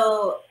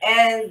 So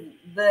as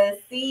the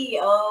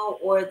CEO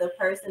or the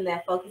person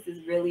that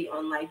focuses really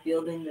on like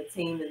building the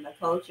team and the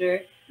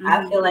culture,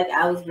 I feel like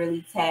I was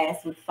really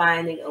tasked with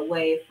finding a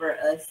way for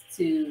us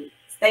to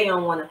stay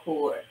on one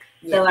accord.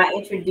 So I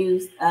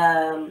introduced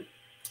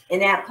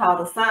an app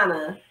called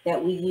Asana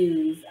that we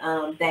use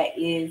that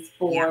is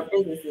for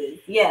businesses.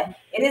 Yeah,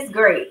 and it's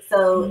great.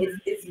 So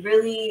it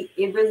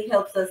really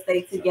helps us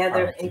stay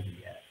together.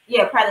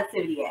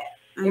 Productivity app.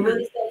 It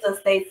really helps us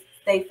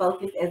stay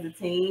focused as a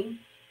team.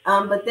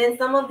 But then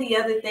some of the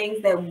other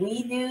things that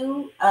we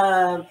do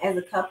as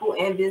a couple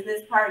and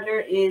business partner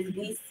is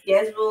we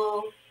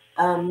schedule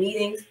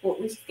meetings.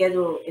 We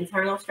schedule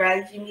internal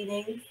strategy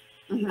meetings.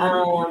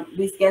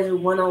 We schedule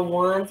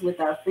one-on-ones with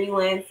our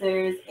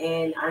freelancers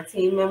and our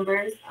team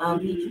members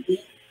each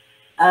week.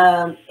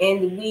 And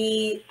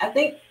I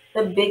think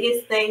the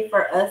biggest thing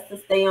for us to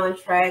stay on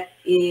track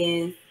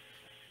is,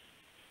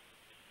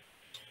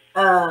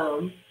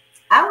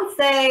 I would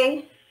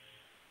say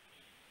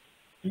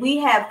we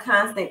have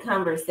constant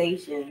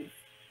conversations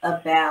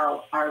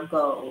about our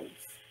goals.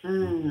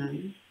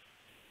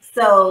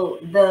 So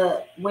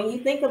when you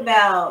think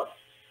about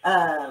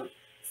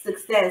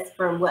success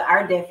from what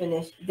our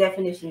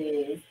definition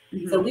is,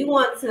 so we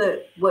want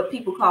to what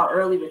people call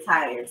early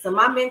retire. So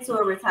my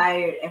mentor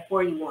retired at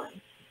 41.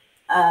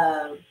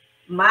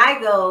 My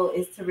goal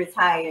is to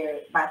retire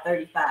by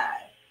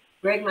 35.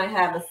 Greg might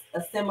have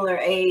a similar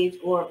age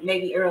or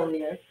maybe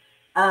earlier.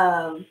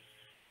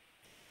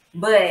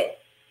 But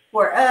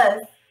for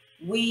us,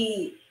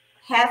 we're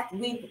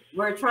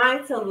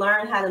trying to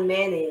learn how to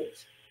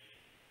manage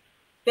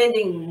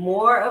spending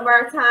more of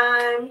our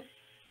time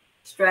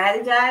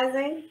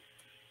strategizing,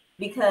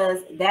 because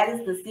that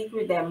is the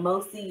secret that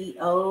most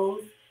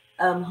CEOs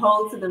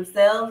hold to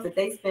themselves, that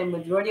they spend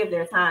majority of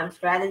their time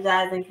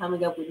strategizing,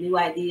 coming up with new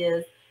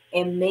ideas,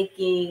 and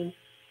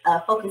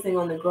focusing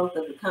on the growth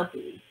of the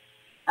company.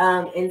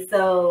 And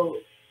so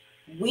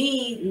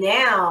we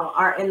now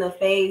are in the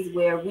phase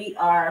where we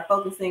are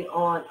focusing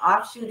on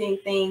offshooting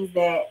things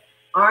that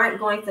aren't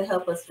going to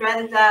help us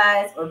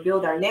strategize or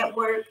build our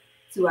network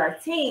to our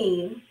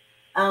team.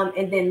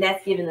 And then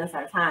that's giving us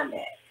our time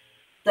back.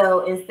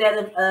 So instead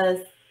of us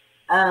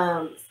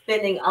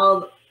spending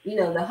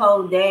the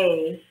whole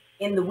day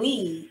in the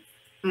weeds,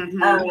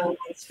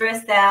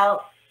 stressed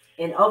out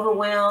and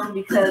overwhelmed,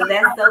 because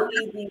that's so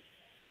easy.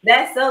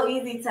 That's so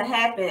easy to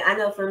happen. I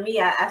know for me,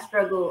 I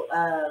struggle.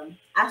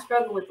 I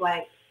struggle with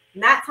like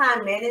not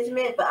time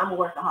management, but I'm a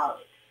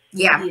workaholic.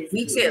 Yeah,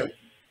 me too.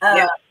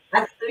 I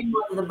threw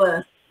you under the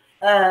bus.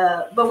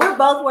 But we're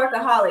both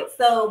workaholics.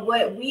 So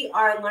what we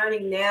are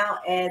learning now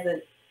as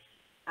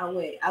I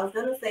was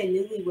gonna say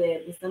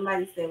newlywed, but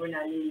somebody said we're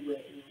not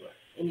newlywed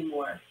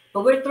anymore.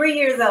 But we're 3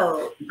 years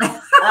old.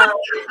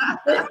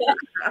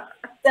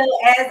 So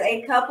as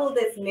a couple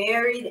that's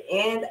married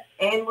and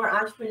we're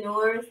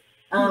entrepreneurs,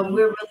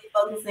 we're really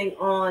focusing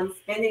on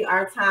spending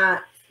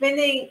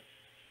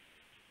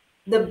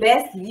the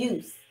best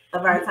use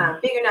of our time,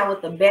 figuring out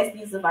what the best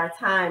use of our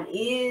time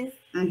is,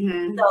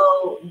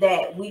 so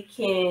that we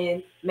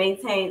can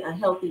maintain a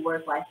healthy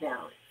work-life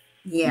balance.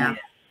 Yeah.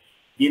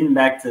 Getting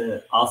back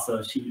to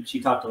also, she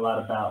talked a lot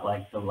about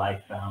like the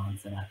life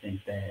balance, and I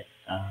think that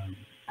I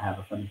have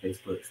a funny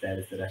Facebook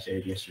status that I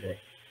shared yesterday.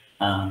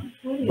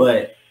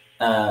 But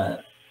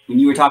when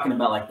you were talking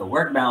about like the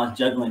work balance,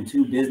 juggling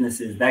two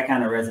businesses, that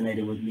kind of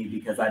resonated with me,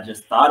 because I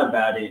just thought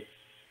about it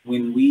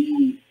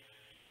when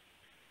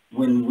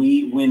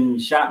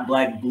Shop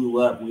Black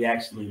blew up. We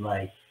actually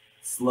like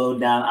slowed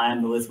down I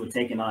Am the List with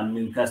taking on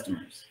new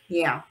customers.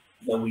 Yeah.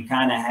 So we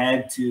kind of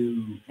had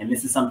to, and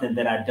this is something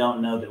that I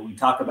don't know that we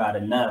talk about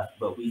enough,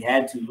 but we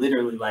had to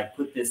literally like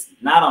put this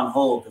not on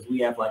hold, because we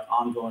have like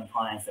ongoing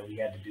clients that we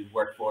had to do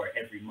work for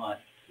every month.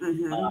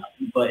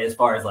 But as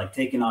far as like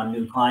taking on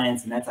new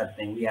clients and that type of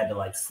thing, we had to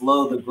like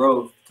slow the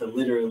growth to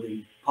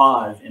literally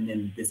pause. And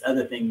then this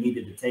other thing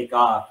needed to take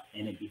off,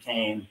 and it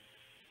became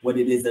what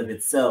it is of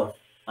itself,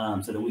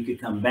 so that we could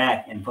come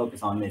back and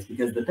focus on this.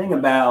 Because the thing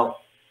about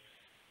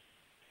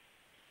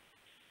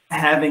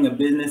having a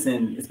business,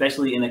 and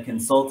especially in a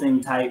consulting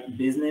type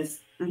business,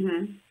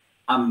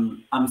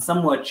 I'm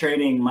somewhat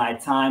trading my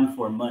time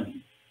for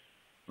money,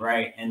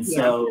 right? And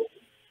so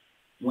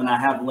when I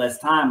have less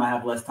time, I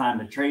have less time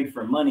to trade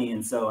for money.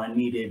 And so I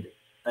needed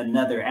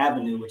another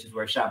avenue, which is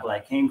where Shop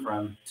Black came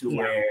from, to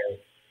where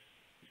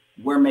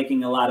we're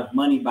making a lot of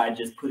money by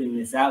just putting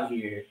this out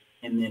here.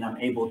 And then I'm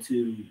able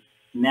to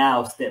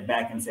now step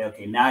back and say,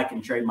 okay, now I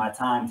can trade my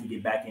time to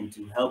get back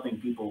into helping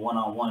people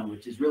one-on-one,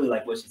 which is really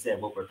like what she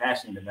said, what we're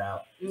passionate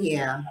about.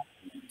 Yeah.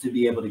 To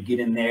be able to get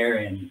in there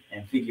and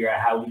figure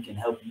out how we can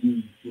help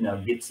you, you know,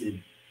 get to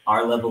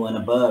our level and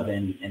above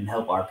and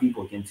help our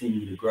people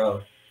continue to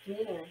grow.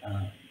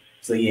 Yeah.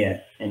 So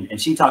yeah, and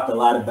she talked a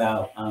lot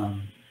about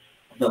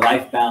the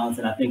life balance,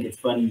 and I think it's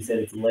funny you said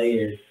it's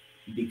layered,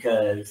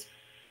 because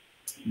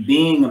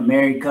being a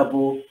married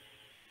couple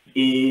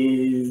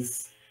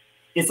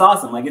it's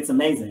awesome. Like, it's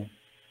amazing.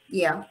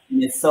 Yeah.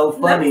 And it's so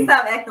funny. Let me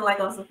stop acting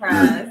like I'm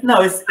surprised.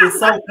 No, it's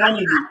so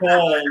funny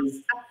because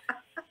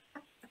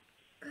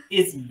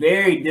it's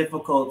very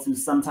difficult to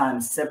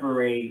sometimes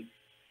separate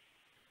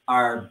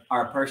our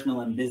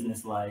personal and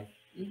business life.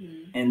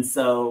 Mm-hmm. And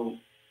so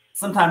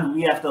sometimes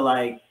we have to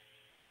like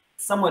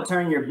somewhat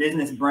turn your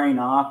business brain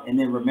off and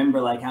then remember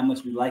like how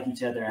much we like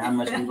each other and how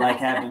much we like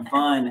having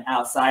fun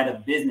outside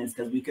of business,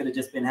 because we could have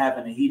just been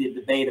having a heated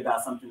debate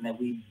about something that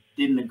we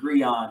didn't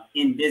agree on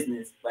in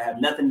business but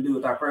have nothing to do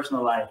with our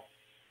personal life.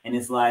 And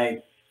it's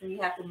like, you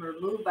have to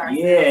remove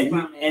ourselves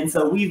from it. And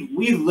so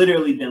we've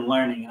literally been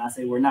learning, and I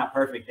say we're not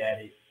perfect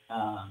at it,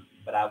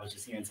 but I was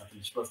just hearing something,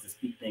 you're supposed to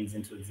speak things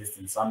into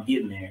existence, so I'm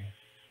getting there.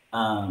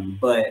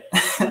 But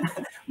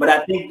but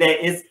I think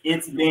that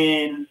it's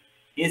been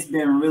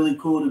really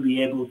cool to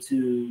be able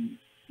to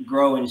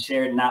grow and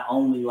share, not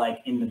only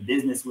like in the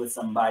business with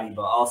somebody,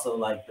 but also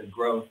like the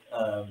growth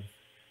of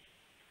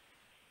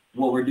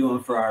what we're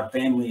doing for our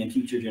family and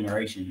future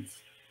generations.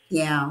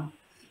 Yeah.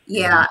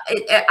 Yeah.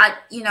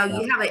 You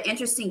have an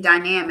interesting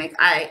dynamic.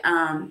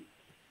 I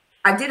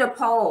did a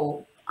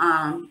poll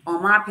on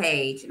my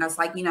page, and I was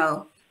like,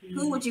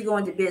 who would you go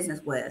into business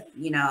with?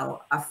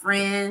 A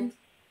friend,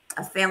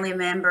 a family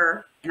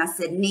member, and I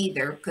said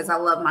neither, because I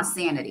love my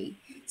sanity.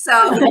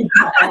 So,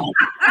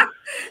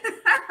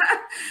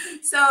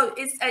 so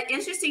it's an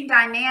interesting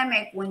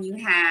dynamic when you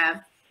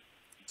have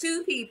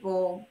two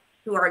people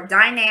who are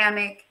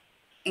dynamic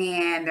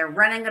and they're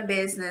running a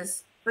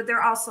business, but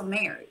they're also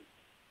married.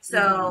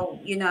 So,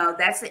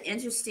 that's an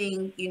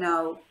interesting,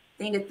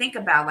 thing to think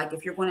about. Like,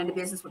 if you're going into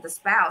business with a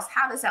spouse,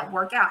 how does that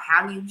work out?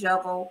 How do you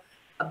juggle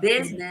a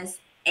business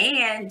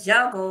and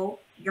juggle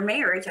your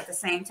marriage at the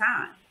same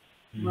time?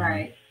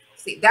 Right.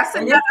 See, that's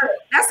another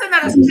segue. That's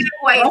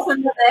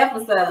another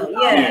episode.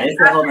 Yeah,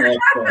 it's a whole other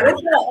episode.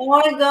 It's an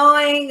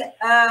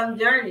ongoing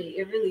journey.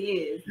 It really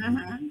is.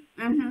 Mm-hmm.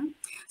 Mm-hmm.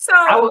 So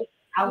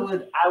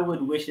I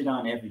would wish it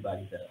on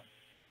everybody, though.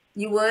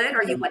 You would,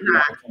 or you would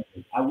not?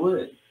 I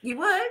would. You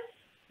would?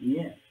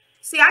 Yeah.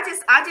 See,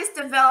 I just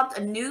developed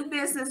a new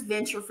business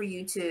venture for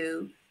you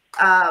two.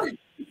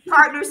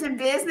 Partners in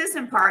business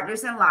and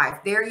partners in life.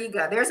 There you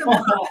go. There's a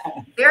book.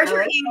 There's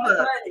your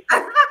ebook.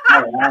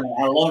 I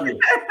love it.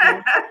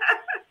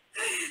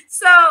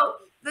 So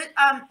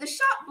the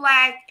Shop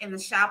Black and the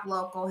Shop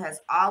Local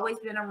has always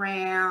been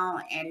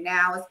around, and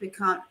now it's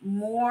become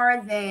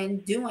more than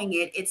doing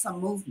it. It's a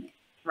movement,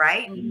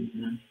 right?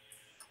 Mm-hmm.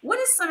 What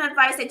is some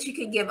advice that you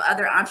could give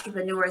other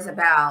entrepreneurs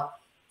about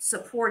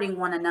supporting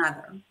one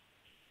another?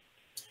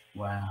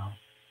 Wow.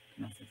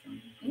 Can I say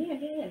something?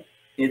 Yeah.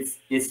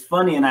 It's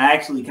funny, and I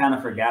actually kind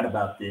of forgot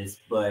about this,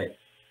 but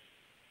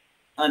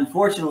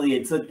unfortunately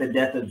it took the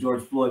death of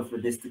George Floyd for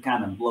this to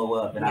kind of blow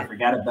up, and I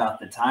forgot about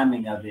the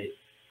timing of it.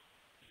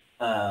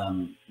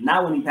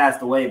 Not when he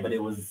passed away, but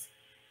was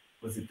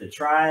it the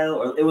trial?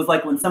 Or it was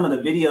like when some of the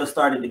videos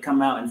started to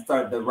come out and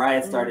the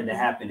riots started to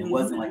happen. It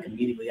wasn't like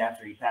immediately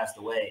after he passed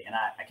away. And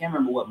I can't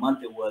remember what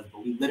month it was,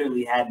 but we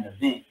literally had an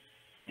event,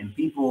 and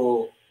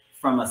people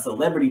from a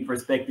celebrity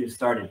perspective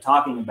started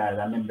talking about it.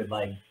 I remember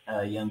like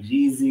Young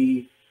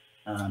Jeezy,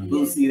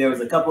 Boosie, there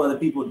was a couple other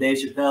people, Dave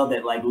Chappelle,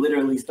 that like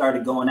literally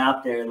started going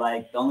out there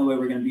like, the only way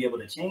we're going to be able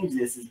to change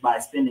this is by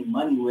spending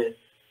money with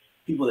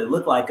people that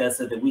look like us,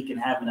 so that we can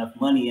have enough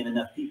money and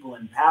enough people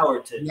in power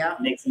to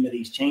make some of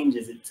these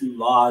changes to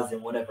laws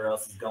and whatever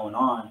else is going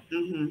on.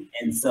 Mm-hmm.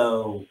 And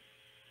so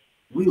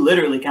we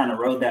literally kind of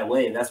rode that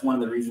wave. That's one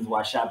of the reasons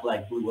why Shop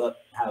Black blew up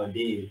how it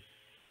did.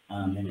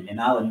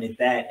 And I'll admit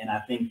that. And I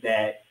think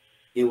that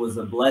it was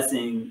a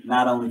blessing,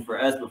 not only for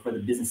us, but for the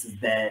businesses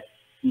that,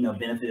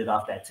 benefited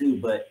off that too.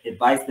 But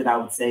advice that I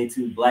would say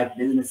to Black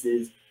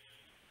businesses,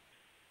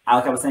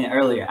 like I was saying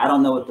earlier, I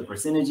don't know what the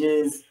percentage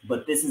is,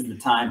 but this is the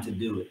time to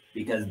do it,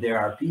 because there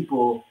are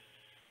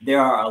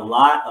a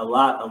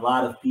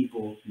lot of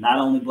people, not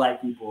only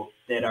Black people,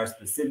 that are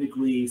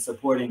specifically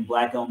supporting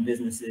Black-owned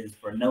businesses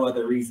for no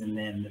other reason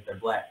than that they're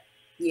Black.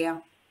 Yeah.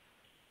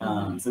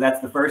 So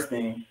that's the first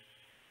thing.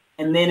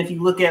 And then if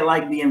you look at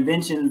like the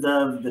inventions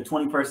of the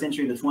 21st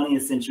century, the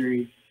 20th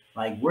century,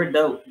 like, we're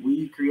dope.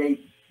 We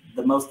create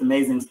the most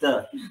amazing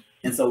stuff.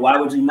 And so why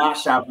would you not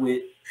shop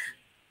with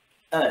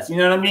us? You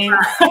know what I mean?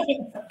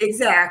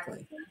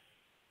 Exactly.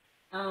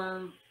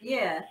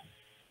 Yeah.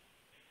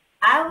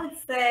 I would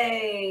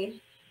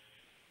say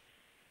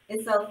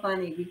it's so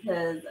funny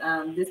because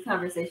this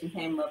conversation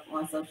came up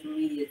on social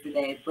media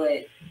today,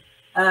 but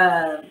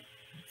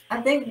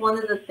I think I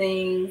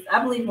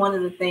believe one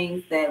of the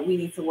things that we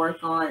need to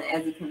work on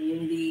as a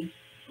community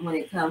when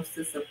it comes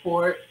to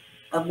support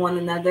of one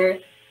another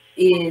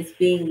is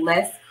being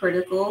less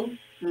critical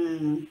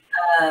Mm.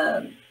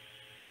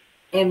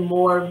 and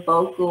more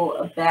vocal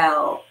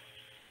about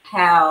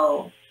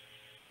how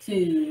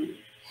to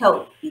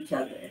help each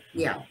other.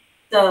 Yeah.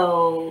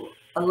 So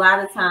a lot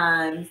of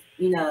times,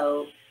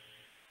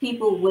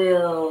 people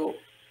will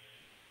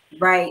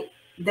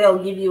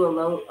they'll give you a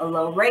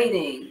low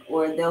rating,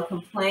 or they'll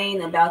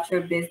complain about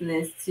your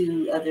business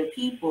to other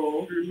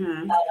people.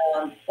 Mm-hmm.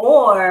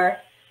 Or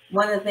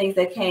one of the things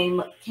that came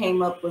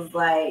up was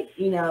like,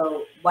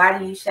 why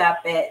do you shop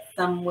at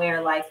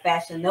somewhere like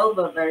Fashion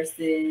Nova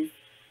versus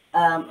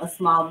a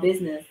small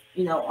business,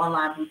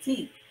 online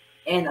boutique?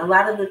 And a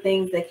lot of the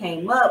things that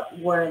came up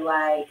were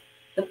like,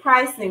 the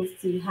pricing's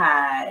too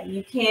high.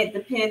 You can't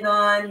depend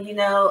on,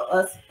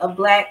 a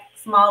black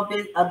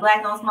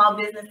on small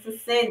business to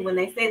send when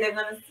they say they're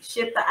going to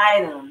ship the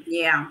items.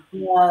 Yeah.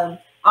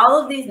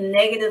 All of these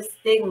negative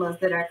stigmas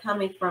that are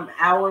coming from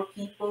our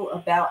people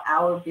about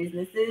our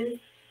businesses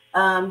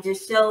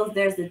just shows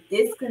there's a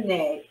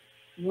disconnect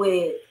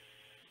with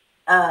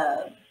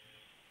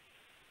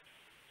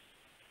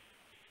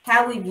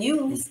how we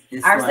view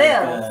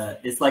ourselves.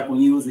 It's like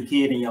when you was a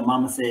kid and your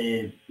mama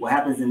said, what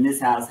happens in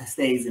this house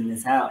stays in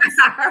this house.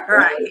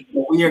 Right.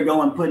 We are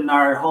putting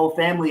our whole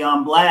family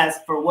on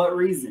blast for what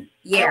reason?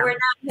 Yeah. And we're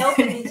not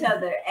helping each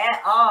other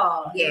at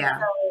all. Yeah. And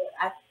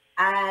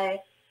so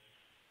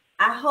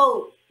I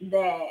hope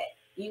that,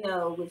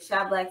 with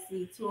Shop Black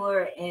City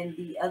Tour and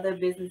the other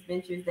business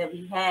ventures that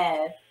we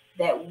have,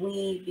 that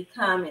we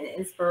become an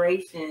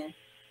inspiration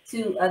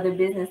to other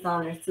business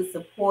owners to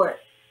support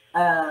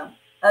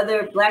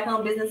other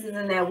Black-owned businesses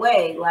in that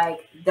way.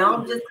 Like,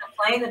 don't just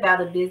complain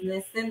about a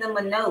business, send them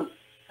a note.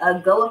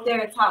 Go up there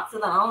and talk to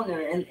the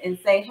owner and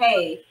say,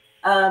 hey,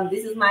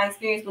 this is my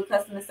experience with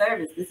customer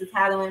service. This is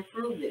how to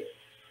improve it.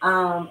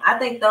 I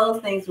think those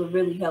things would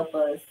really help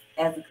us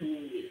as a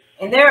community.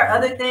 And there are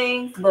other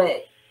things,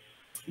 but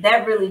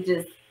that really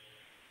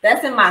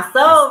that's in my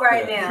soul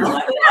right now.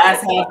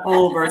 Glass half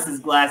full versus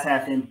glass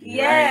half empty.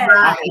 Yeah.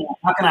 Right?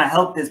 How can I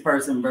help this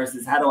person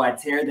versus how do I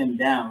tear them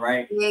down,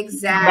 right?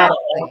 Exactly.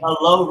 A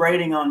low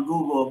rating on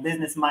Google, a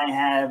business might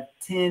have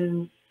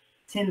 10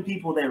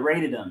 people that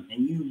rated them,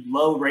 and you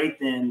low rate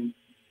them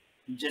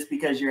just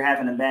because you're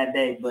having a bad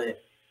day,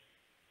 but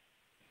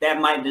that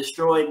might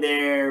destroy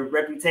their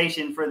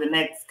reputation for the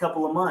next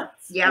couple of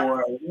months. Yeah.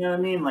 Or, you know what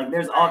I mean? Like,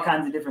 there's all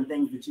kinds of different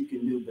things that you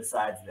can do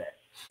besides that.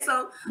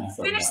 So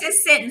finish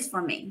this sentence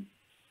for me.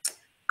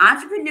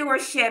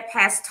 Entrepreneurship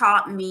has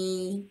taught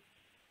me.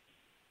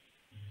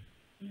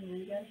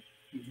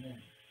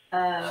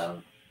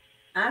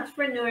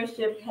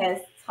 Entrepreneurship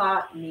has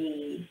taught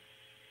me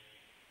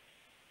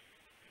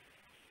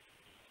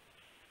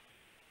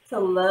to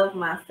love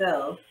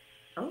myself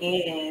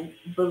and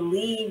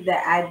believe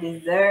that I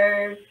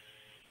deserve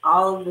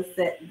all of the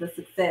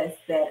success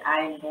that I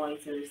am going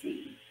to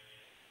receive.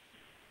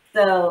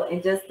 So,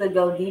 and just to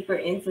go deeper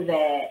into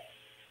that,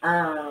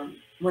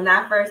 when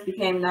I first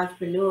became an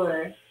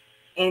entrepreneur,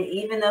 and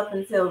even up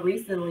until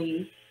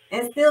recently,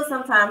 and still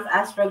sometimes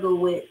I struggle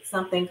with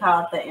something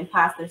called the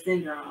imposter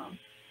syndrome.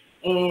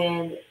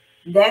 And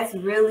that's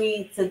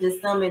really, to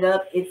just sum it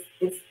up, it's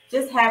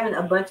just having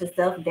a bunch of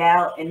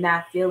self-doubt and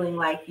not feeling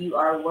like you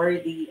are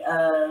worthy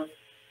of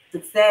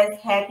success,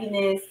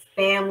 happiness,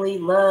 family,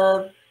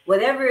 love,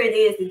 whatever it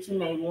is that you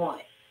may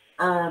want.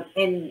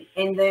 And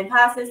the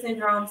imposter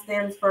syndrome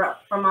stems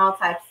from all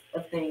types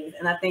of things.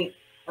 And I think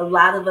a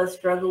lot of us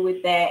struggle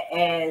with that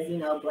as,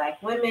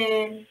 Black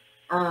women,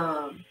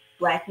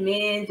 Black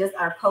men, just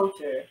our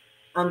culture,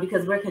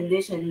 because we're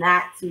conditioned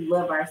not to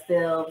love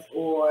ourselves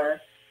or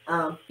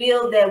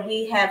feel that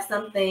we have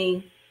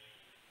something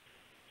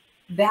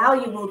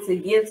valuable to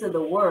give to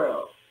the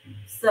world.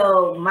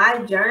 So my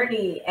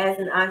journey as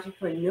an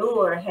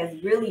entrepreneur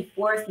has really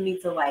forced me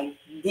to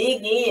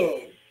dig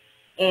in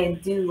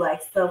and do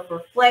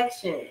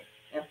self-reflection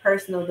and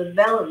personal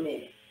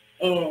development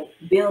and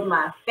build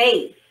my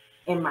faith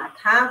and my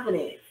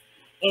confidence.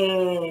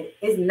 And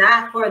it's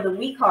not for the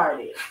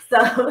weak-hearted.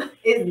 So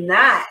it's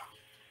not.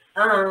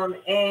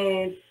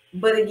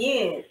 But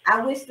again,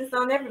 I wish this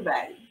on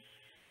everybody.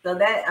 So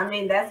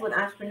that's what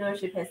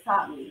entrepreneurship has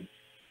taught me,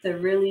 to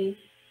really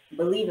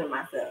believe in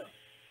myself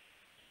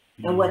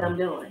and what I'm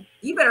doing.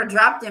 You better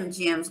drop them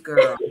gems,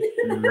 girl.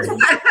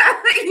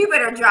 You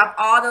better drop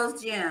all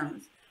those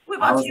gems.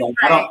 I was like,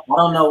 I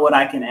don't know what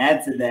I can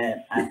add to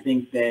that. I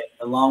think that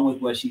along with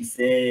what she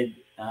said,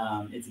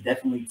 it's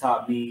definitely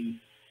taught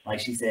me, like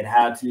she said,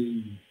 how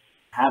to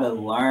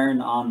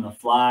learn on the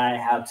fly,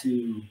 how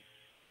to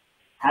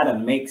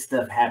make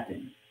stuff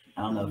happen.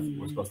 I don't know if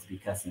we're supposed to be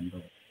cussing,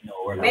 but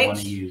a word I want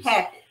to use.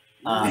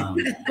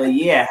 But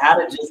yeah, how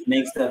to just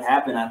make stuff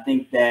happen. I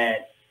think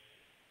that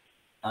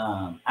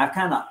I've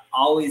kind of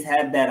always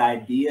had that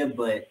idea,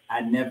 but I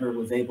never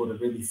was able to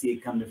really see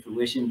it come to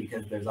fruition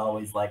because there's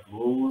always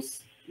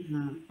rules.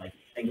 Like,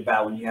 think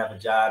about when you have a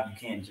job, you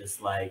can't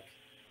just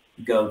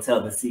go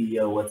tell the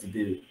CEO what to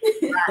do.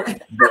 I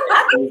think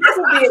this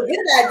would be a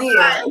good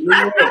idea.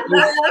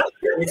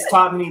 It's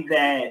taught me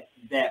that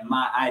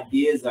my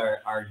ideas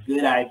are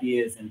good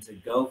ideas, and to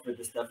go for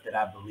the stuff that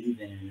I believe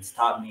in. And it's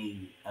taught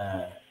me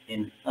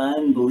an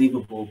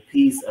unbelievable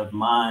peace of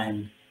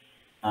mind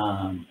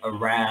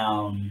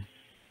around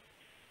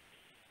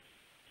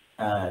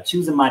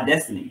choosing my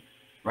destiny,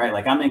 right?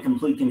 Like, I'm in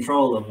complete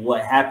control of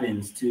what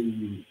happens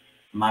to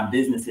my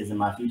businesses and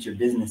my future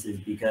businesses,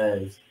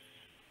 because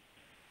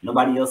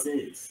nobody else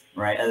is,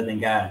 right, other than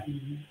God.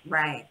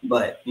 Right.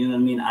 But you know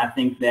what I mean? I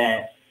think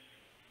that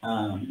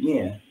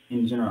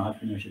in general,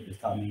 entrepreneurship has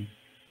taught me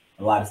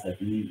a lot of stuff.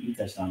 And you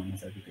touched on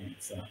almost everything.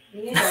 So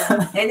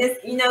yeah. And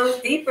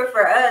it's deeper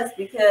for us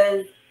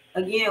because,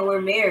 again, we're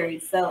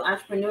married. So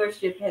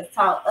entrepreneurship has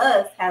taught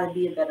us how to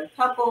be a better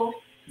couple.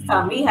 It's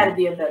taught me how to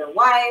be a better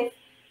wife.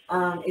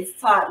 It's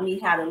taught me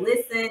how to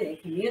listen and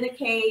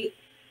communicate.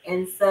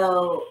 And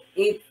so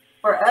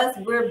for us,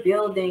 we're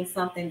building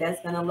something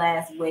that's going to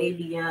last way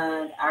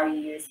beyond our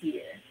years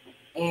here.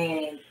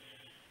 And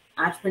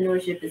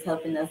entrepreneurship is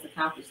helping us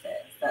accomplish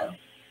that. So,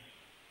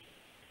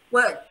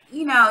 well,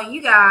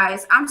 you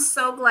guys, I'm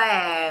so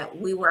glad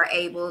we were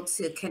able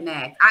to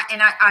connect.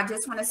 I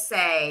just want to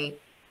say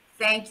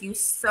thank you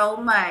so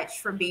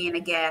much for being a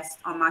guest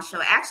on my show.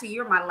 Actually,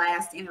 you're my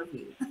last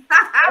interview.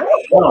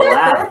 Oh,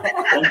 wow.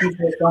 Thank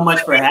you so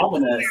much for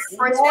having us.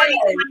 For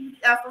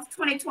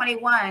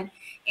 2021.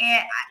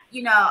 And,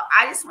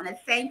 I just want to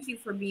thank you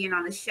for being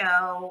on the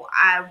show.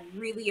 I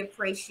really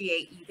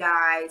appreciate you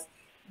guys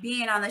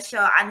being on the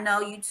show. I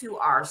know you two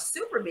are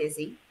super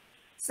busy.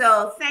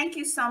 So thank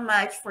you so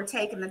much for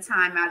taking the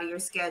time out of your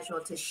schedule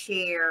to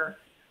share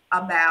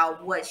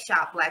about what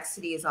Shop Black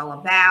City is all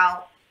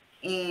about.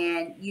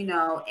 And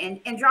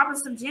and dropping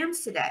some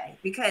gems today,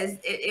 because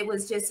it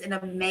was just an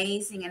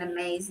amazing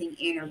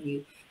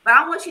interview. But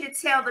I want you to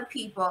tell the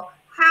people,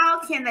 how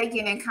can they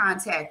get in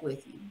contact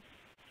with you?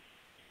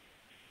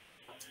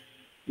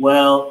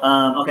 Well,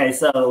 okay,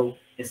 so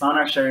it's on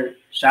our shirt,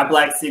 Shop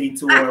Black City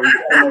Tour. We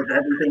try to make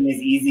everything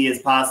as easy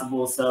as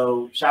possible.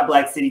 So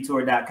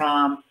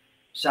shopblackcitytour.com,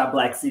 Shop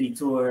Black City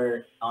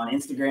Tour on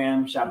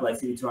Instagram, Shop Black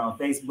City Tour on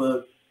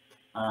Facebook.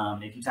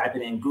 If you type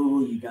it in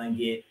Google, you're gonna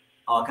get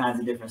all kinds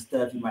of different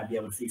stuff. You might be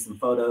able to see some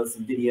photos,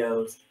 some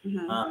videos.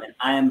 And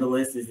I Am the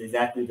List is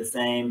exactly the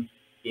same.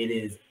 It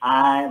is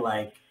I,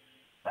 like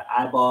the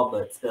eyeball,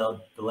 but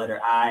spelled the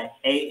letter I,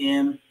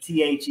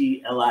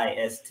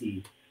 AMTHELIST.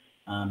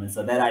 And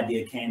so that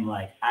idea came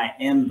like, I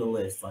am the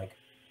list. Like,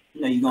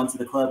 you go into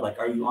the club, like,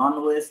 are you on the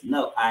list?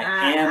 No,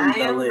 I am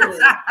the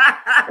list.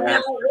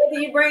 What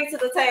do you bring to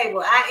the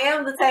table? I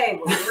am the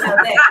table.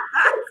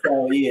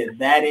 So yeah,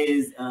 that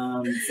is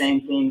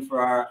same thing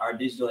for our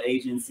digital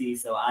agency.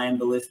 So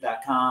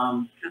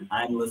IamTheList.com,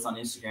 I Am the List on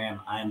Instagram,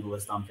 I Am the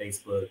List on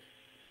Facebook.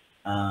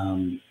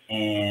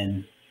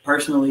 And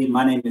personally,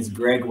 my name is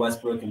Greg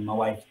Westbrook, and my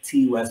wife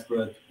Tee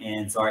Westbrook.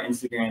 And so our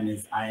Instagram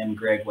is I Am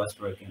Greg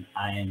Westbrook and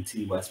I Am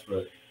Tee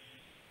Westbrook.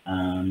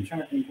 I'm trying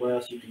to think where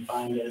else you can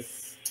find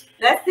us.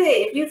 That's it.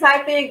 If you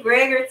type in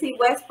Greg or Tee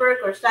Westbrook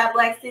or Shop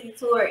Black City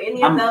Tour,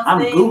 any of those things, I'm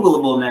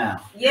Googleable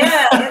now.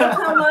 Yeah, it'll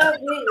come up.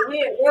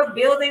 We're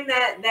building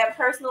that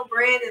personal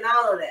brand and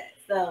all of that.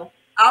 So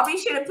I'll be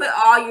sure to put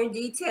all your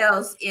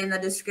details in the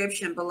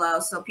description below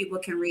so people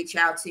can reach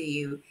out to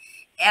you.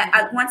 And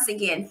once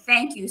again,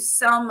 thank you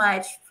so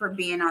much for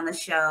being on the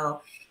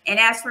show. And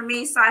as for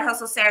me, Side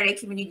Hustle Saturday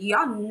community,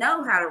 y'all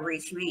know how to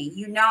reach me.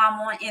 I'm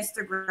on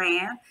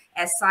Instagram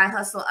at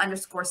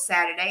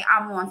SideHustle_Saturday.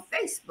 I'm on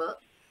Facebook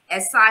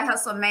at Side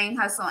Hustle Main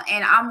Hustle,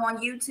 and I'm on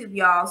YouTube,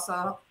 y'all.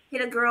 So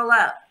hit a girl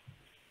up.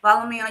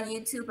 Follow me on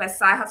YouTube at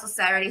Side Hustle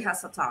Saturday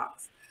Hustle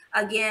Talks.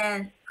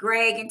 Again,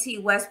 Greg and Tee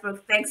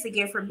Westbrook, thanks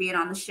again for being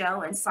on the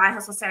show. And Side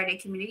Hustle Saturday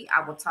community,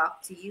 I will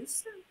talk to you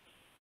soon.